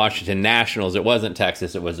the Washington Nationals. It wasn't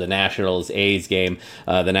Texas; it was the Nationals-A's game.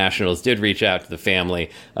 The Nationals did reach out to the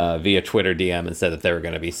family via Twitter DM and said that they were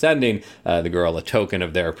going to be sending the girl a token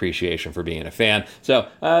of their appreciation for being a fan. So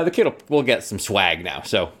the kid will get some swag now.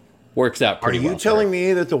 So. Works out pretty well. Are you telling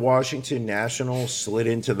me that the Washington Nationals slid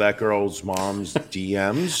into that girl's mom's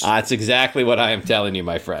DMs? That's exactly what I am telling you,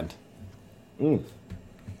 my friend.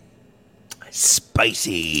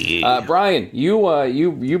 Spicy. Brian,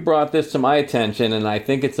 you brought this to my attention, and I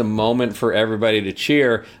think it's a moment for everybody to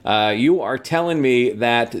cheer. You are telling me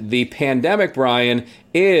that the pandemic, Brian,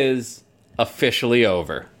 is officially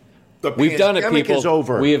over. We've done it, people. Is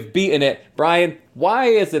over. We have beaten it. Brian, why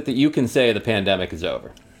is it that you can say the pandemic is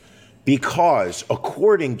over? Because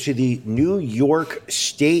according to the New York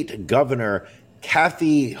State Governor,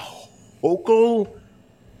 Kathy Hochul,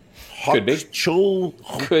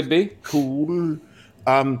 Could be.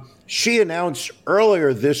 She announced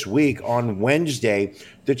earlier this week on Wednesday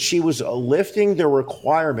that she was lifting the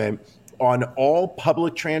requirement on all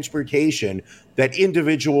public transportation that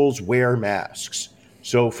individuals wear masks.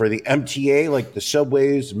 So for the MTA, like the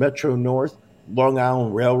subways, Metro North, Long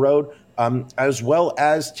Island Railroad, as well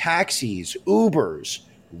as taxis, Ubers,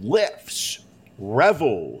 Lyfts,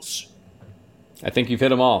 Revels. I think you've hit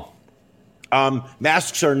them all.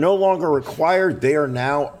 Masks are no longer required. They are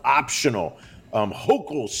now optional.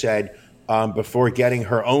 Hochul said before getting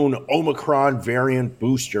her own Omicron variant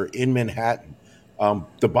booster in Manhattan.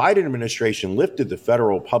 The Biden administration lifted the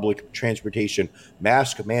federal public transportation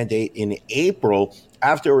mask mandate in April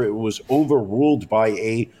after it was overruled by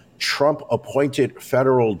a Trump-appointed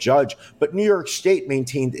federal judge, but New York State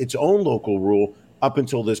maintained its own local rule up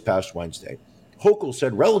until this past Wednesday. Hochul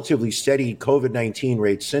said relatively steady COVID-19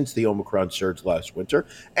 rates since the Omicron surge last winter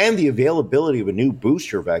and the availability of a new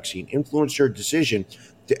booster vaccine influenced her decision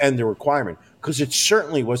to end the requirement, because it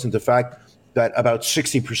certainly wasn't the fact that about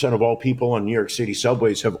 60% of all people on New York City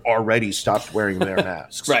subways have already stopped wearing their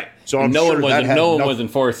masks. Right. So I'm no sure one was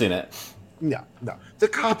enforcing it. No. The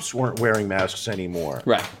cops weren't wearing masks anymore.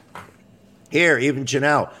 Right. Here, even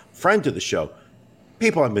Janelle, friend to the show,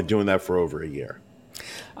 people have been doing that for over a year.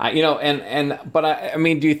 I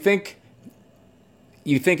mean, do you think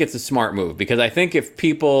it's a smart move? Because I think if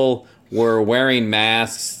people were wearing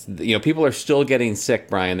masks, people are still getting sick,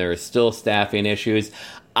 Brian. There are still staffing issues.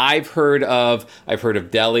 I've heard of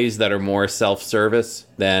delis that are more self-service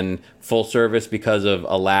than full service because of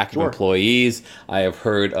a lack of employees. I have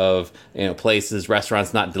heard of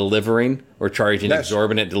restaurants not delivering or charging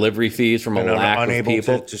exorbitant delivery fees from a lack of people.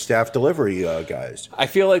 Unable to staff delivery guys. I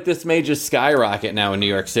feel like this may just skyrocket now in New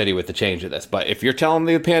York City with the change of this. But if you're telling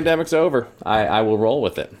me the pandemic's over, I will roll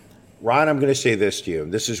with it. Ron, I'm going to say this to you.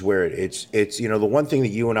 This is where it's the one thing that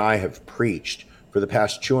you and I have preached for the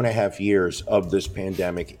past 2.5 years of this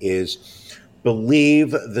pandemic is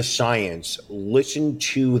believe the science, listen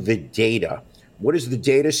to the data. What is the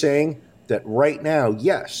data saying? That right now,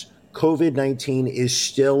 yes, COVID-19 is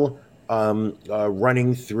still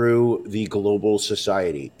running through the global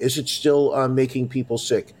society. Is it still making people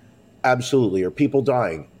sick? Absolutely. Are people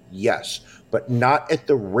dying? Yes, but not at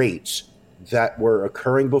the rates that were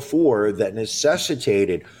occurring before that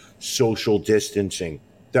necessitated social distancing,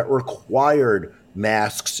 that required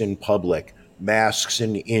masks in public, masks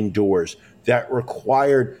in indoors, that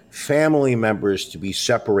required family members to be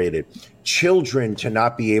separated, children to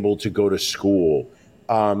not be able to go to school,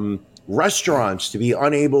 restaurants to be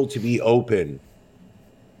unable to be open.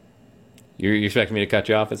 You expecting me to cut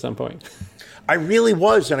you off at some point? I really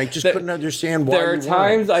was, and I just couldn't understand why. There are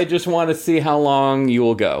times I just want to see how long you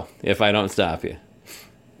will go if I don't stop you.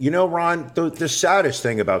 You know, Ron, the saddest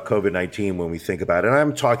thing about COVID-19 when we think about it, and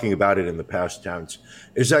I'm talking about it in the past tense,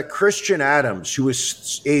 is that Christian Adams, who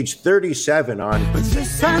was age 37 on... But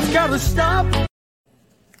this time's gotta stop.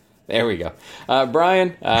 There we go.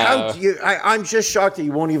 Brian. How do you, I'm just shocked that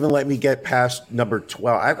you won't even let me get past number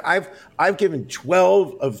 12. I've given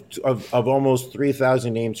 12 of almost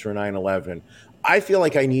 3,000 names for 9/11. I feel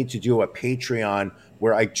like I need to do a Patreon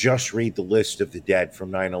where I just read the list of the dead from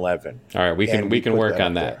 9/11. All right, we can work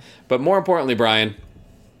on that. But more importantly, Brian,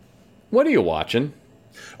 what are you watching?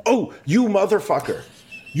 Oh, you motherfucker.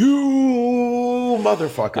 You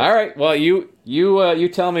motherfucker. All right, well, you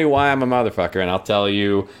tell me why I'm a motherfucker, and I'll tell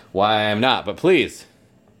you why I'm not. But please,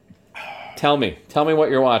 tell me what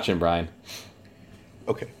you're watching, Brian.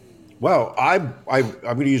 Okay. Well, I'm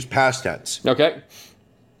going to use past tense. Okay.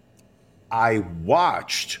 I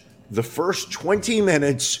watched the first 20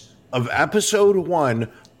 minutes of episode 1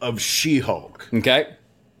 of She-Hulk. Okay.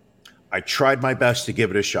 I tried my best to give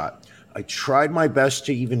it a shot. I tried my best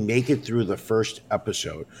to even make it through the first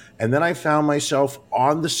episode. And then I found myself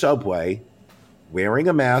on the subway, wearing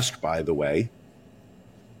a mask, by the way.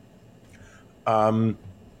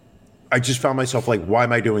 I just found myself like, why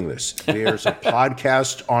am I doing this? There's a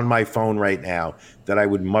podcast on my phone right now that I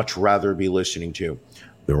would much rather be listening to.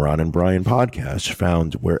 The Ron and Brian podcast,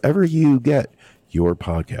 found wherever you get your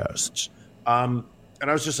podcasts. And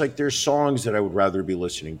I was just like, there's songs that I would rather be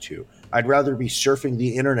listening to. I'd rather be surfing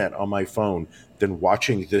the internet on my phone than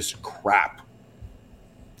watching this crap.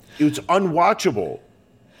 It's unwatchable.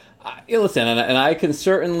 Listen, and I can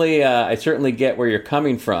certainly get where you're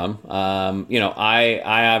coming from. I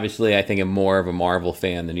obviously I think am more of a Marvel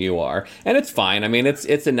fan than you are, and it's fine. I mean, it's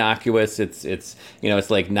innocuous. It's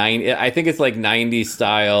like I think it's like 90s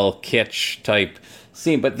style kitsch type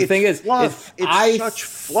scene. But the thing is, fluff. It's such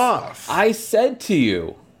fluff. I said to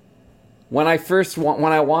you when I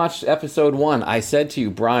watched episode 1, I said to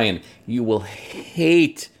you, Brian, you will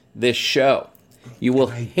hate this show. You will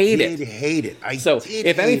hate it. I did hate it.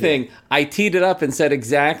 If anything, I teed it up and said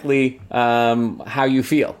exactly how you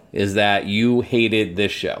feel, is that you hated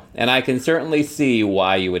this show. And I can certainly see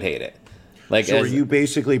why you would hate it. So are you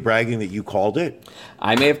basically bragging that you called it?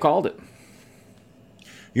 I may have called it.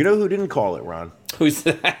 You know who didn't call it, Ron? Who's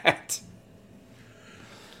that?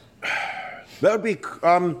 That would be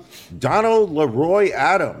Donald Leroy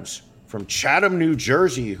Adams from Chatham, New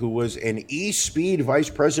Jersey, who was an E-Speed vice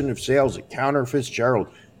president of sales at Counter Fitzgerald,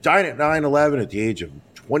 died at 9/11 at the age of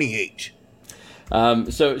 28.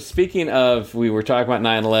 So speaking of, we were talking about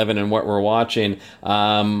 9/11 and what we're watching.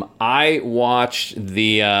 I watched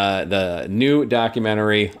the new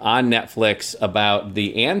documentary on Netflix about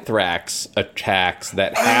the anthrax attacks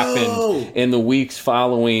that happened in the weeks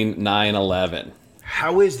following 9/11.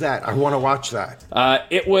 How is that? I want to watch that.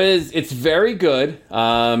 It's very good.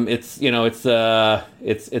 It's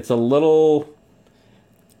a little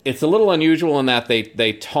unusual in that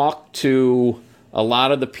they talk to a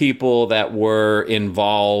lot of the people that were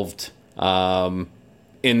involved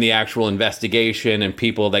in the actual investigation, and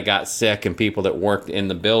people that got sick, and people that worked in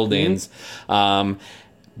the buildings. Mm-hmm.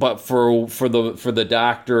 But for the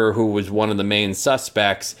doctor who was one of the main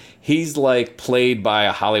suspects, he's like played by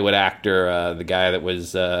a Hollywood actor, the guy that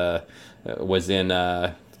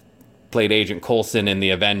played Agent Coulson in the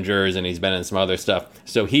Avengers, and he's been in some other stuff.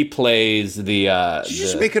 So he plays the... Did you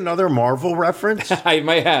just make another Marvel reference? I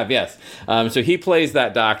might have, yes. So he plays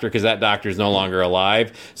that doctor because that doctor is no longer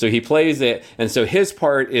alive. So he plays it, and so his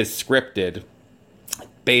part is scripted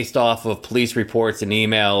based off of police reports and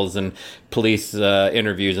emails and police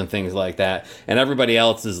interviews and things like that. And everybody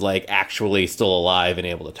else is like actually still alive and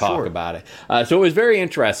able to talk about it. So it was very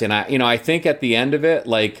interesting. I think at the end of it,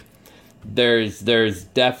 like, there's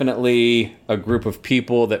definitely a group of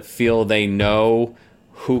people that feel they know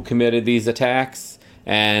who committed these attacks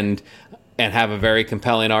and have a very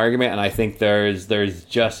compelling argument. And I think there's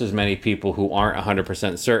just as many people who aren't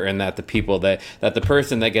 100% certain that the people that the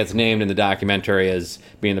person that gets named in the documentary as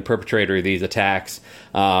being the perpetrator of these attacks,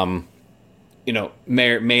 may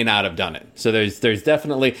or may not have done it. So there's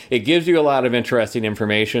definitely, it gives you a lot of interesting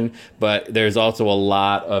information, but there's also a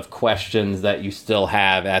lot of questions that you still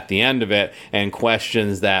have at the end of it, and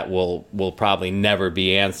questions that will probably never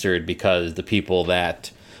be answered because the people that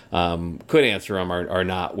could answer them are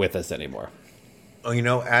not with us anymore.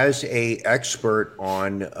 As a expert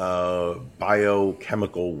on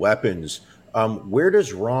biochemical weapons, where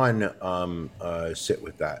does Ron sit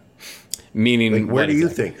with that? Meaning, Like, where do you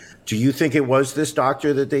think? Do you think it was this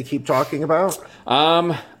doctor that they keep talking about?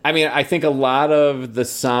 I mean, I think a lot of the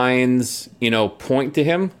signs, point to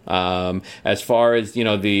him. As far as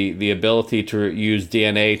the ability to use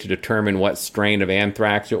DNA to determine what strain of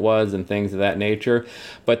anthrax it was and things of that nature.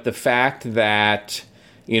 But the fact that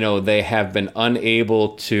they have been unable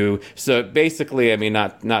to. So basically, I mean,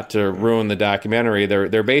 not to ruin the documentary,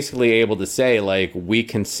 they're basically able to say, like, we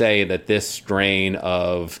can say that this strain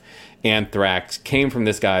of anthrax came from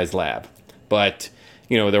this guy's lab, but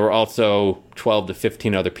there were also 12 to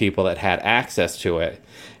 15 other people that had access to it.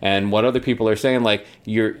 And what other people are saying, like,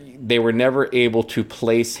 they were never able to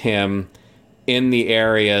place him in the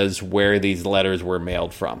areas where these letters were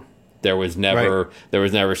mailed from. There was never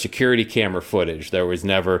security camera footage. There was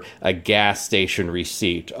never a gas station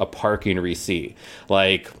receipt, a parking receipt.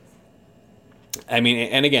 Like, I mean,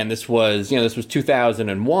 and again, this was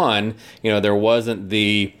 2001. There wasn't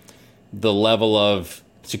the level of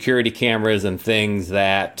security cameras and things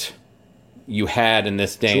that you had in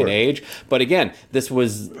this day and age. But again, this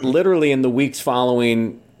was literally in the weeks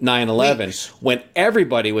following 9/11 when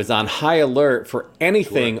everybody was on high alert for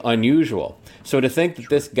anything unusual. So to think that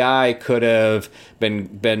this guy could have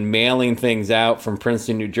been mailing things out from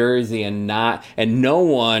Princeton, New Jersey, and no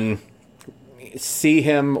one see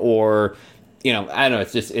him, or I don't know,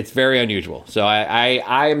 it's very unusual. So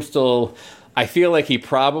I am still, I feel like he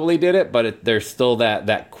probably did it, but there's still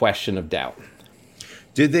that question of doubt.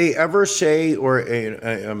 Did they ever say, or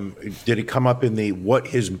did it come up in what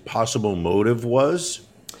his possible motive was?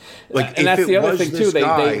 Like, and that's the other thing too.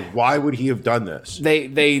 Why would he have done this? I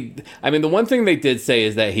mean, the one thing they did say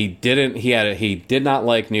is that he did not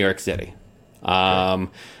like New York City.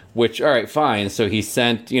 Which, all right, fine. So he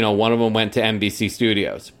sent, one of them went to NBC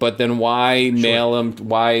Studios. But then why mail him?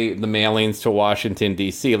 Why the mailings to Washington,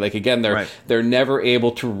 D.C.? Like, again, they're never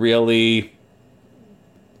able to really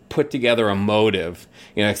put together a motive,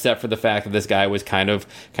 except for the fact that this guy was kind of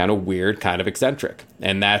weird, kind of eccentric.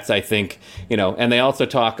 And that's, I think, and they also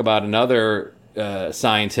talk about another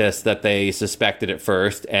scientist that they suspected at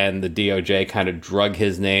first, and the DOJ kind of drug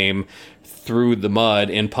his name through the mud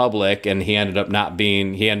in public, and he ended up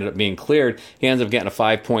being cleared. He ends up getting a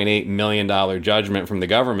 $5.8 million judgment from the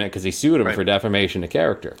government because he sued him for defamation of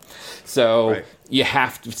character. So you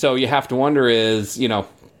have to wonder, is,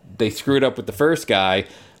 they screwed up with the first guy.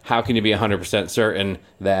 How can you be 100% certain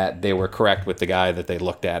that they were correct with the guy that they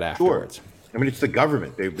looked at afterwards? Sure. I mean, it's the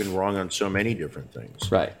government. They've been wrong on so many different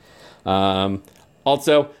things. Right.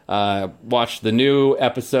 Also, watch the new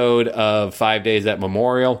episode of 5 Days at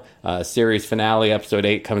Memorial. Series finale, episode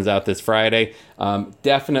 8, comes out this Friday.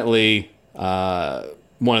 Definitely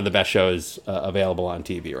one of the best shows available on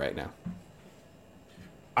TV right now.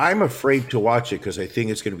 I'm afraid to watch it because I think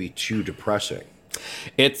it's going to be too depressing.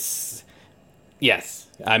 Yes.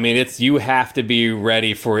 I mean, you have to be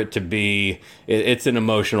ready for it to be. It's an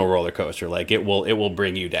emotional roller coaster. Like, it will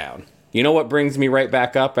bring you down. You know what brings me right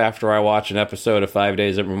back up after I watch an episode of 5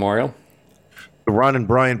 Days at Memorial? The Ron and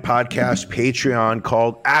Brian podcast Patreon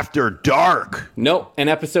called After Dark. Nope, an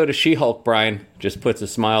episode of She-Hulk, Brian, just puts a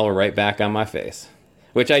smile right back on my face.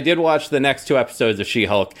 Which I did watch the next 2 episodes of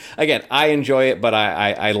She-Hulk. Again, I enjoy it, but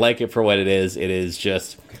I like it for what it is. It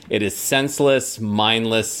is senseless,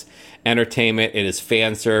 mindless entertainment. It is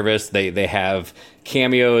fan service. They have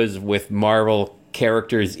cameos with Marvel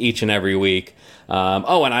characters each and every week. And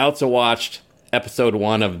I also watched episode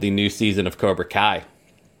 1 of the new season of Cobra Kai.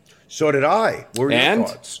 So did I. What were your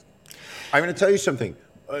thoughts? I'm going to tell you something.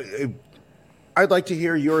 I'd like to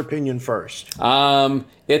hear your opinion first.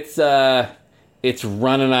 It's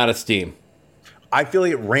running out of steam. I feel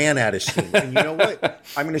it ran out of steam. And you know what?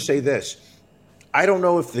 I'm going to say this. I don't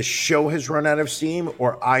know if the show has run out of steam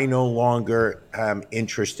or I no longer am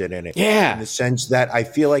interested in it. Yeah. In the sense that I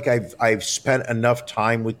feel like I've spent enough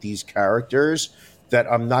time with these characters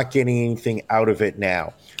that I'm not getting anything out of it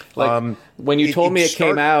now. Like, when you told me it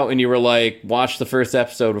came out and you were like, watch the first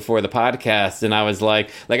episode before the podcast, and I was like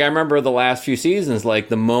I remember the last few seasons, like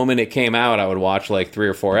the moment it came out, I would watch like 3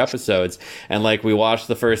 or 4 episodes, and like we watched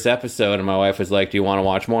the first episode and my wife was like, do you want to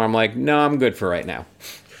watch more? I'm like, no, I'm good for right now.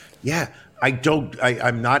 Yeah.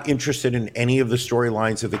 I'm not interested in any of the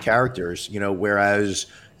storylines of the characters, whereas,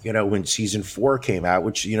 when season 4 came out,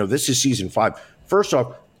 which, this is season 5. First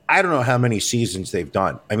off, I don't know how many seasons they've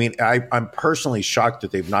done. I mean, I'm personally shocked that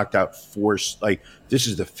they've knocked out 4. Like, this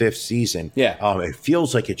is the 5th season. Yeah. It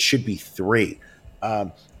feels like it should be 3.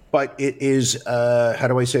 But it is, how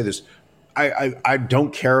do I say this? I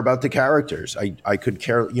don't care about the characters. I could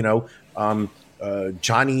care, Johnny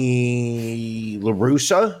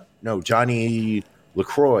LaRussa? No, Johnny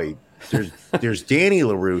LaCroix. There's Danny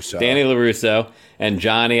LaRusso. Danny LaRusso and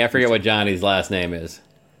Johnny. I forget what Johnny's last name is.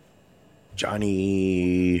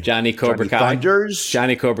 Johnny Cobra Kai. Thunders.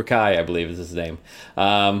 Johnny Cobra Kai, I believe is his name.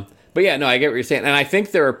 But yeah, no, I get what you're saying, and I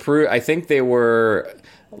think I think they were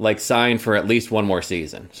like signed for at least one more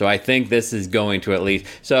season. So I think this is going to at least.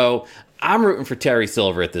 So I'm rooting for Terry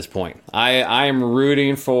Silver at this point. I am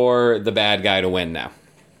rooting for the bad guy to win now.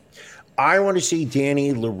 I want to see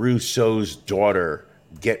Danny LaRusso's daughter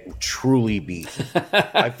get truly beat.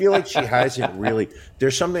 I feel like she hasn't really.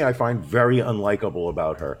 There's something I find very unlikable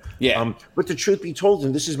about her. Yeah. But the truth be told,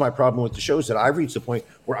 and this is my problem with the show, is that I've reached the point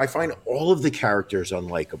where I find all of the characters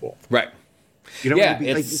unlikable. Right. You know, yeah.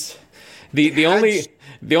 It's the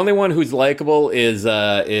only one who's likable is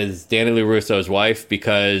Danny LaRusso's wife,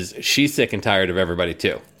 because she's sick and tired of everybody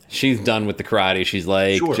too. She's done with the karate. She's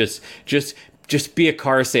like, sure. just be a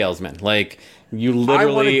car salesman. Like, you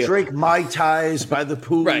literally. I want to drink Mai Tais by the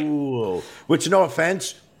pool. Right. Which, no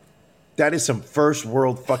offense, that is some first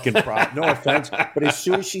world fucking prop. No offense, but as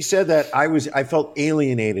soon as she said that, I felt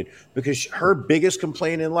alienated, because her biggest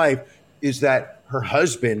complaint in life is that her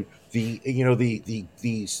husband, the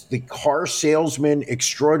car salesman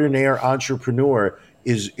extraordinaire entrepreneur,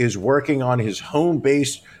 is working on his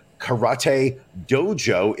home-based karate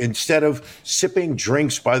dojo instead of sipping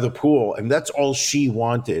drinks by the pool, and that's all she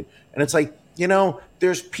wanted. And it's like,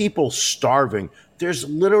 there's people starving. There's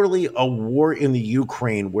literally a war in the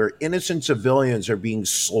Ukraine where innocent civilians are being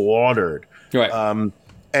slaughtered. Right.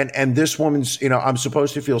 And this woman's, I'm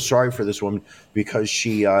supposed to feel sorry for this woman because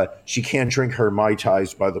she can't drink her Mai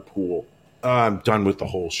Tais by the pool. I'm done with the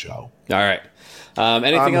whole show. All right.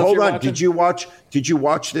 Anything else? Hold on. Watching? Did you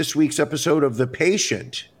watch this week's episode of The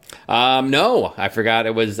Patient? No, I forgot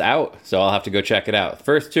it was out, so I'll have to go check it out.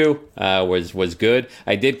 First two was good.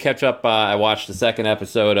 I did catch up. I watched the second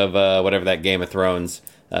episode of whatever that Game of Thrones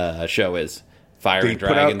show is, Fire and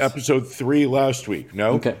Dragons. Put out episode 3 last week.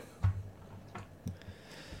 No, okay.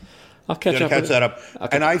 I'll catch that up.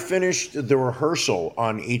 And I finished the rehearsal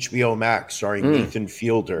on HBO Max, starring Nathan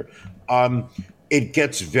Fielder. It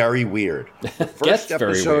gets very weird. Very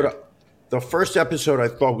weird. The first episode I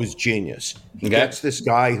thought was genius. He gets this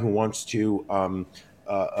guy who wants to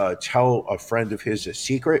tell a friend of his a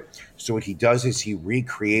secret. So what he does is he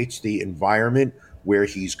recreates the environment where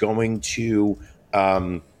he's going to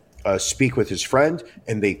speak with his friend,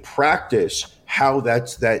 and they practice how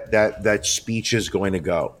that speech is going to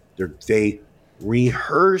go. They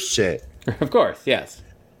rehearse it. Of course, yes.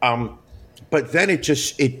 But then it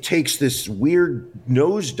takes this weird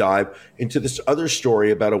nosedive into this other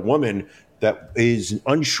story about a woman that is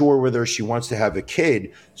unsure whether she wants to have a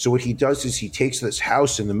kid. So what he does is he takes this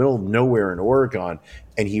house in the middle of nowhere in Oregon,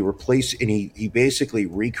 and he basically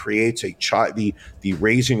recreates the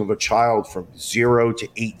raising of a child from 0 to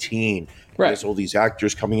 18. Right. There's all these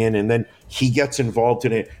actors coming in, and then he gets involved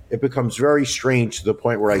in it. It becomes very strange to the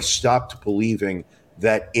point where I stopped believing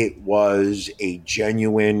that it was a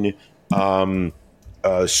genuine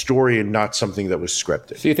story and not something that was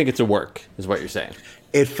scripted. So you think it's a work, is what you're saying?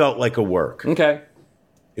 It felt like a work. Okay.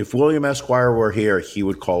 If William Esquire were here, he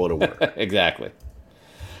would call it a work. Exactly.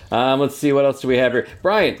 Let's see, what else do we have here?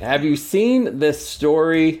 Brian, have you seen this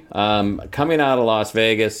story coming out of Las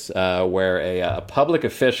Vegas where a public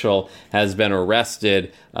official has been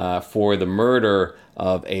arrested for the murder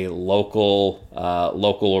of a local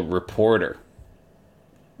reporter?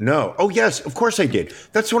 No. Oh, yes. Of course I did.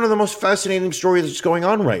 That's one of the most fascinating stories that's going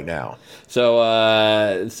on right now. So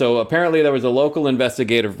apparently there was a local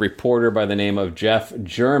investigative reporter by the name of Jeff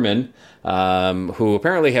German who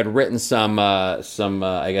apparently had written some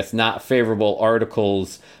I guess, not favorable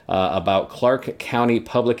articles about Clark County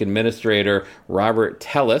Public Administrator Robert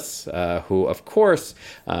Tellis, who, of course,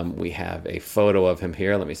 we have a photo of him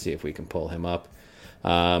here. Let me see if we can pull him up.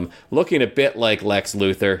 Looking a bit like Lex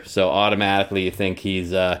Luthor, so automatically you think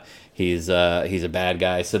he's a bad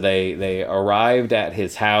guy. So they arrived at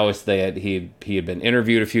his house. He had been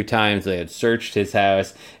interviewed a few times. They had searched his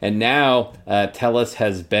house, and now Tellis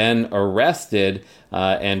has been arrested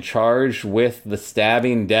and charged with the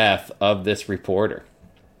stabbing death of this reporter.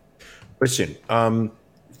 Listen,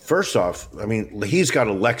 first off, I mean, he's got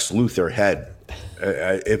a Lex Luthor head,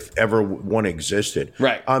 if ever one existed.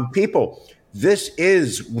 Right. People. This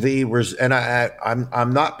is and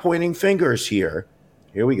I'm not pointing fingers here.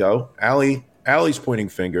 Here we go. Allie's pointing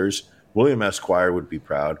fingers. William Esquire would be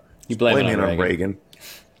proud. You blame it on Reagan.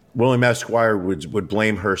 William Esquire would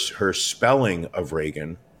blame her spelling of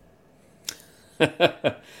Reagan.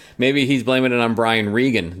 Maybe he's blaming it on Brian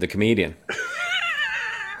Regan, the comedian.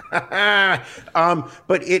 But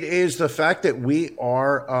it is the fact that we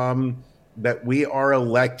are that we are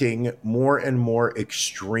electing more and more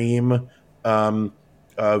extreme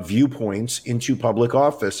viewpoints into public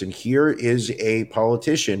office. And here is a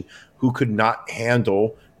politician who could not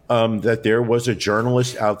handle that there was a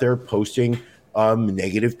journalist out there posting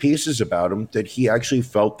negative pieces about him, that he actually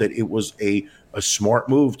felt that it was a smart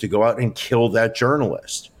move to go out and kill that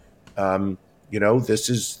journalist. This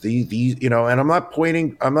is and I'm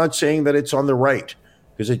not saying that it's on the right,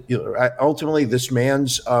 because ultimately this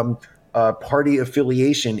man's party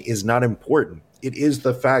affiliation is not important. It is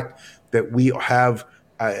the fact that we have,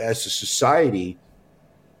 as a society,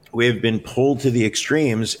 we have been pulled to the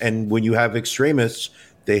extremes, and when you have extremists,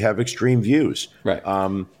 they have extreme views. Right.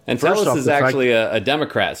 And Tellus is actually a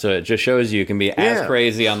Democrat, so it just shows you can be as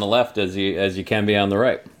crazy on the left as you can be on the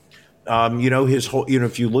right. His whole,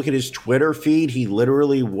 if you look at his Twitter feed, he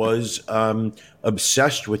literally was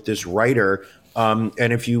obsessed with this writer. And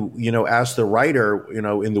if you ask the writer,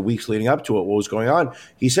 in the weeks leading up to it, what was going on,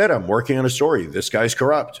 he said, "I'm working on a story. This guy's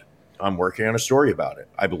corrupt. I'm working on a story about it.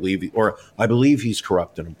 I believe he's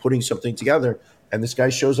corrupt, and I'm putting something together." And this guy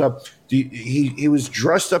shows up. He was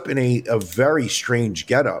dressed up in a very strange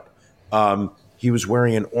getup. He was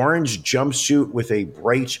wearing an orange jumpsuit with a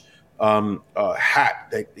bright hat,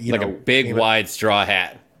 that a big wide straw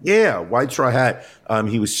hat. Yeah, wide straw hat.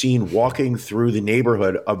 He was seen walking through the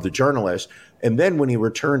neighborhood of the journalist. And then when he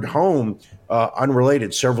returned home,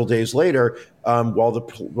 unrelated, several days later, while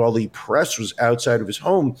the press was outside of his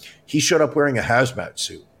home, he showed up wearing a hazmat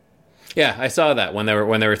suit. Yeah, I saw that when they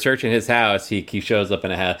were searching his house. He shows up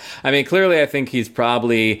in a hat. I mean, clearly, I think he's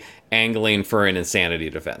probably angling for an insanity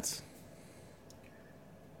defense.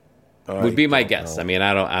 Would be my guess. I mean,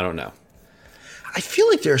 I don't know. I feel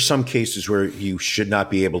like there are some cases where you should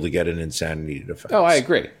not be able to get an insanity defense. Oh, I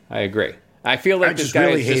agree. I feel like this guy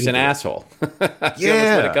is just an asshole. That's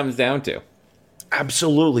what it comes down to.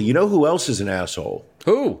 Absolutely. You know who else is an asshole?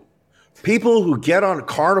 Who? People who get on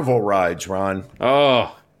carnival rides, Ron.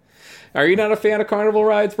 Oh. Are you not a fan of carnival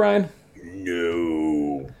rides, Brian?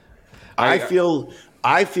 No. I feel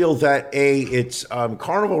that it's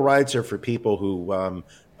carnival rides are for people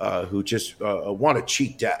who just want to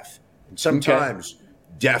cheat death. And sometimes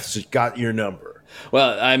death's got your number.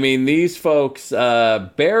 Well, I mean, these folks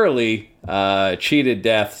barely cheated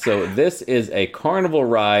death. So this is a carnival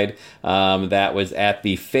ride that was at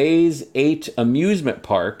the Phase 8 amusement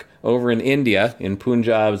park over in India, in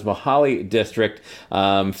Punjab's Mohali district.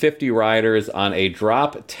 50 riders on a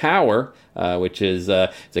drop tower, which is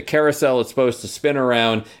it's a carousel that's supposed to spin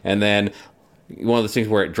around, and then one of those things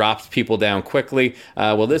where it drops people down quickly.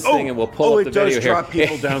 This thing, and we'll pull up the video here. It does drop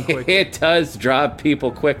people down quickly. It does drop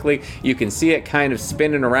people quickly. You can see it kind of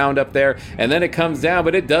spinning around up there, and then it comes down,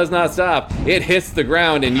 but it does not stop. It hits the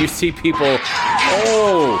ground, and you see people.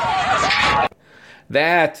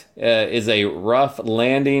 That is a rough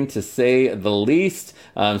landing, to say the least.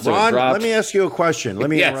 Ron, let me ask you a question. Let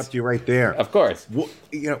me interrupt you right there. Of course. Well,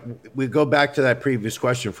 we go back to that previous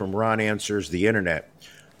question from Ron Answers the Internet.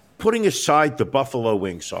 Putting aside the buffalo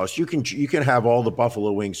wing sauce, you can have all the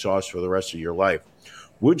buffalo wing sauce for the rest of your life.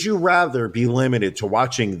 Would you rather be limited to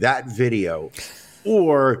watching that video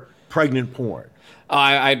or pregnant porn?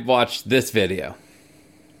 I'd watch this video.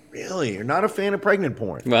 Really? You're not a fan of pregnant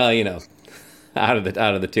porn? Well, out of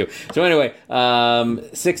the two. So anyway,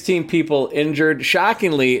 16 people injured.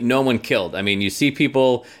 Shockingly, no one killed. I mean, you see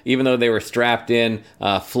people, even though they were strapped in,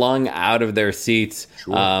 flung out of their seats.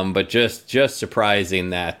 Sure. But just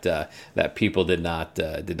surprising that people did not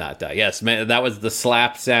die. Yes, man, that was the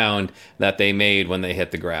slap sound that they made when they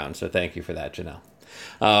hit the ground. So thank you for that, Janelle.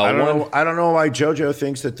 I don't know why JoJo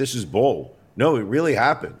thinks that this is bull. No, it really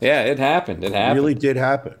happened. Yeah, it happened. It really did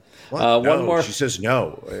happen. No, one more. She says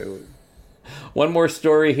no. One more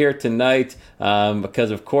story here tonight,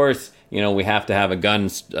 because of course, we have to have a gun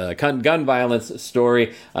violence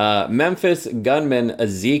story. Memphis gunman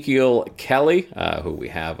Ezekiel Kelly, who we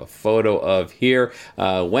have a photo of here,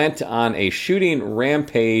 went on a shooting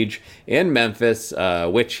rampage in Memphis,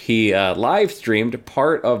 which he live streamed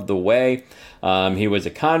part of the way. He was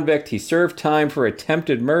a convict. He served time for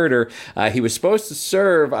attempted murder. He was supposed to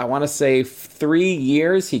serve, I want to say, 3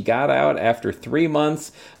 years. He got out after 3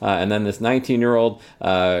 months. And then this 19-year-old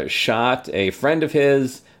shot a friend of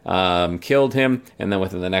his, killed him, and then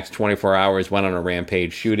within the next 24 hours went on a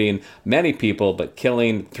rampage, shooting many people, but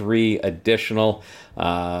killing 3 additional.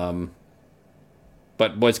 But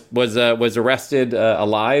was arrested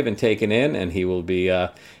alive and taken in, and he will be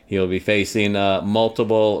facing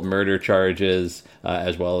multiple murder charges,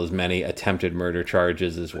 as well as many attempted murder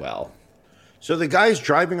charges as well. So the guy's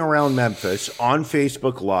driving around Memphis on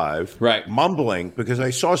Facebook Live, right, mumbling, because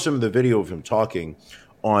I saw some of the video of him talking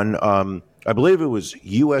on, I believe it was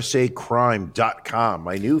usacrime.com,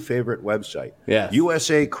 my new favorite website. Yes.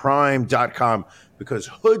 usacrime.com, because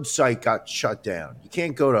Hoodsite got shut down. You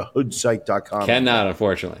can't go to hoodsite.com. Cannot,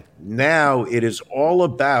 unfortunately. Now it is all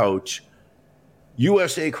about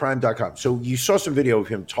usacrime.com. So you saw some video of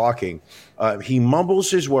him talking. He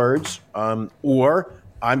mumbles his words, or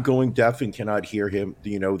I'm going deaf and cannot hear him.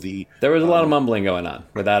 There was a lot of mumbling going on,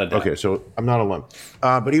 without a doubt. Okay, so I'm not alone.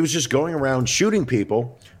 But he was just going around shooting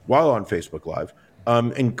people while on Facebook Live.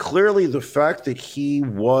 And clearly the fact that he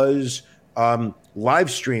was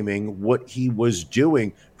live streaming what he was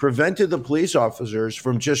doing prevented the police officers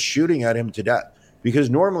from just shooting at him to death.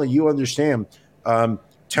 Because normally, you understand,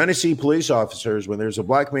 Tennessee police officers, when there's a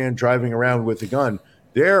black man driving around with a gun,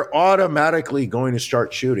 they're automatically going to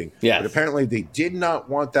start shooting. Yes. But apparently they did not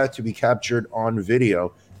want that to be captured on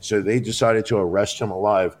video, so they decided to arrest him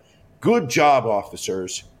alive. Good job,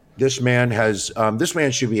 officers. This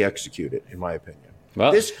man should be executed, in my opinion.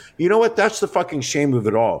 Well, You know what? That's the fucking shame of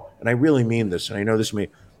it all. And I really mean this. And I know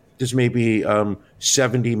this may be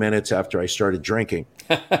 70 minutes after I started drinking.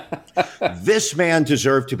 This man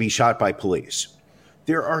deserved to be shot by police.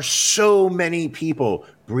 There are so many people,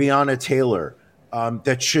 Breonna Taylor,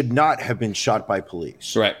 that should not have been shot by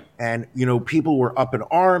police. Right. And, people were up in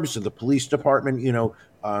arms, and the police department,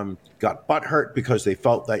 got butthurt because they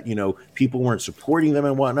felt that, people weren't supporting them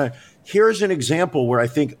and whatnot. Here's an example where I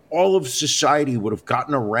think all of society would have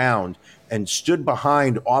gotten around and stood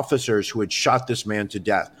behind officers who had shot this man to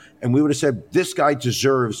death. And we would have said, this guy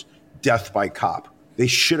deserves death by cop. They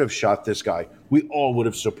should have shot this guy. We all would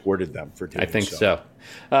have supported them for doing so. I think so.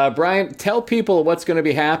 Brian, tell people what's going to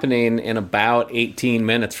be happening in about 18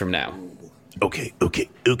 minutes from now. Okay.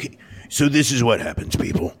 So this is what happens,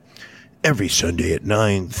 people. Every Sunday at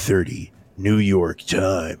 9:30 New York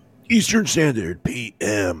time, Eastern Standard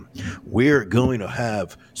PM, we're going to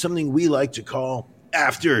have something we like to call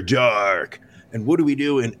After Dark. And what do we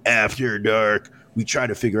do in After Dark? We try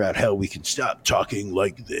to figure out how we can stop talking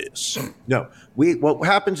like this. No, what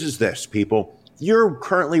happens is this, people. You're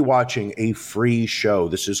currently watching a free show.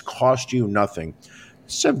 This has cost you nothing.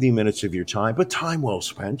 70 minutes of your time, but time well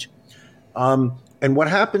spent. And what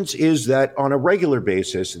happens is that on a regular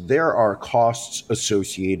basis, there are costs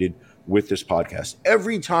associated with this podcast.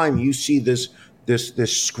 Every time you see this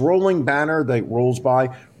scrolling banner that rolls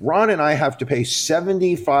by, Ron and I have to pay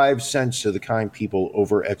 75 cents to the kind people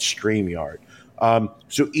over at StreamYard.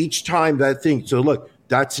 So each time so look,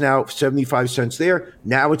 that's now 75 cents there.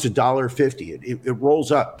 Now it's $1.50. It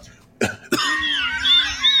rolls up.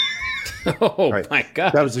 Oh, right. My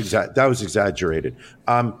God. That was exaggerated.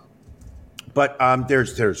 But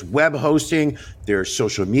there's web hosting, there's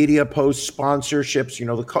social media posts,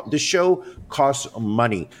 sponsorships. The show costs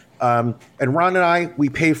money. And Ron and I, we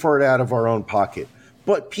pay for it out of our own pocket.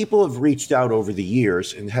 But people have reached out over the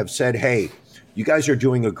years and have said, hey, you guys are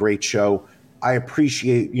doing a great show. I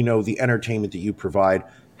appreciate, the entertainment that you provide.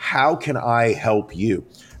 How can I help you?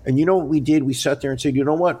 And you know what we did? We sat there and said, you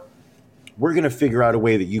know what? We're going to figure out a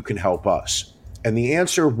way that you can help us. And the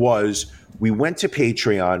answer was, we went to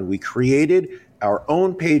Patreon. We created our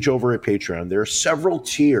own page over at Patreon. There are several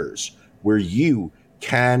tiers where you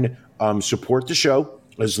can support the show.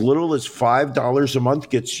 As little as $5 a month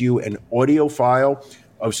gets you an audio file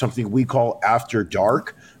of something we call After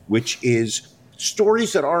Dark, which is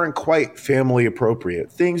stories that aren't quite family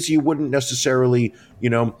appropriate, things you wouldn't necessarily,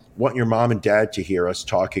 want your mom and dad to hear us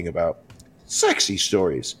talking about. Sexy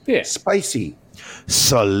stories, spicy,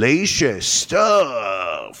 salacious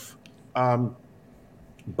stuff.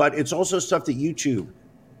 But it's also stuff that YouTube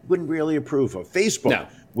wouldn't really approve of. Facebook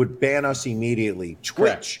would ban us immediately.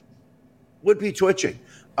 Twitch would be twitching.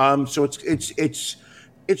 So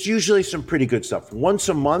it's usually some pretty good stuff. Once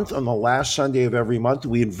a month, on the last Sunday of every month,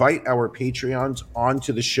 we invite our Patreons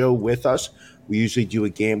onto the show with us. We usually do a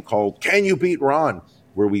game called Can You Beat Ron,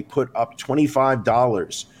 where we put up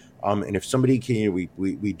 $25. And if somebody can,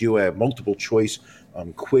 we do a multiple choice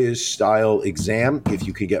quiz style exam. If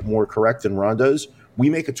you can get more correct than Ron does, we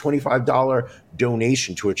make a $25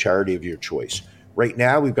 donation to a charity of your choice. Right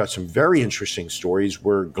now, we've got some very interesting stories.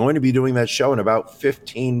 We're going to be doing that show in about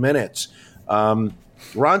 15 minutes. Ron,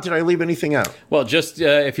 did I leave anything out? Well, just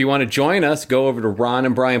if you want to join us, go over to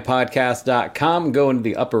ronandbrianpodcast.com, go into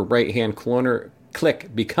the upper right-hand corner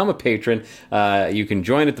click Become a Patron. You can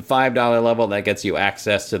join at the $5 level. That gets you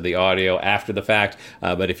access to the audio after the fact.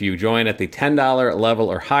 But if you join at the $10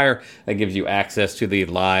 level or higher, that gives you access to the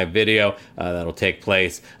live video that'll take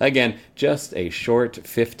place, again, just a short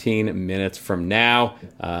 15 minutes from now.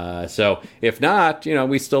 So if not,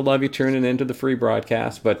 we still love you tuning into the free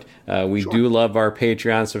broadcast, but we do love our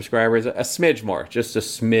Patreon subscribers a smidge more, just a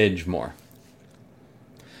smidge more.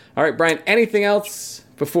 All right, Brian, anything else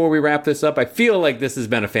before we wrap this up? I feel like this has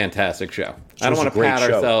been a fantastic show. I don't want to pat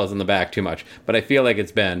ourselves in the back too much, but I feel like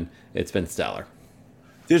it's been stellar.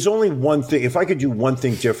 There's only one thing. If I could do one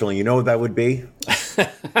thing differently, you know what that would be?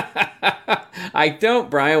 I don't,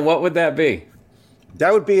 Brian. What would that be?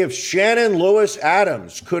 That would be if Shannon Lewis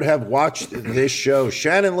Adams could have watched this show.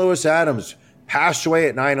 Shannon Lewis Adams passed away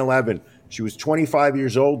at 9/11. She was 25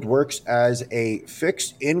 years old, works as a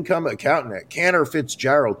fixed income accountant at Cantor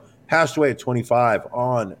Fitzgerald, passed away at 25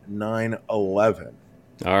 on 9/11.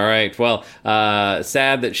 All right. Well,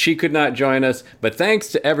 sad that she could not join us, but thanks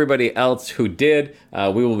to everybody else who did.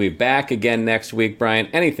 We will be back again next week. Brian,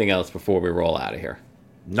 anything else before we roll out of here?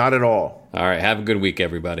 Not at all. All right. Have a good week,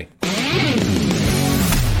 everybody.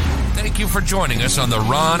 Thank you for joining us on the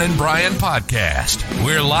Ron and Brian podcast.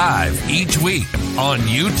 We're live each week on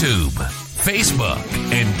YouTube, Facebook,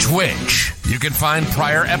 and Twitch. You can find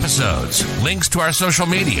prior episodes, links to our social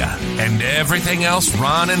media, and everything else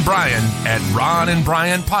Ron and Brian at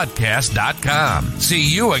ronandbrianpodcast.com. See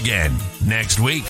you again next week.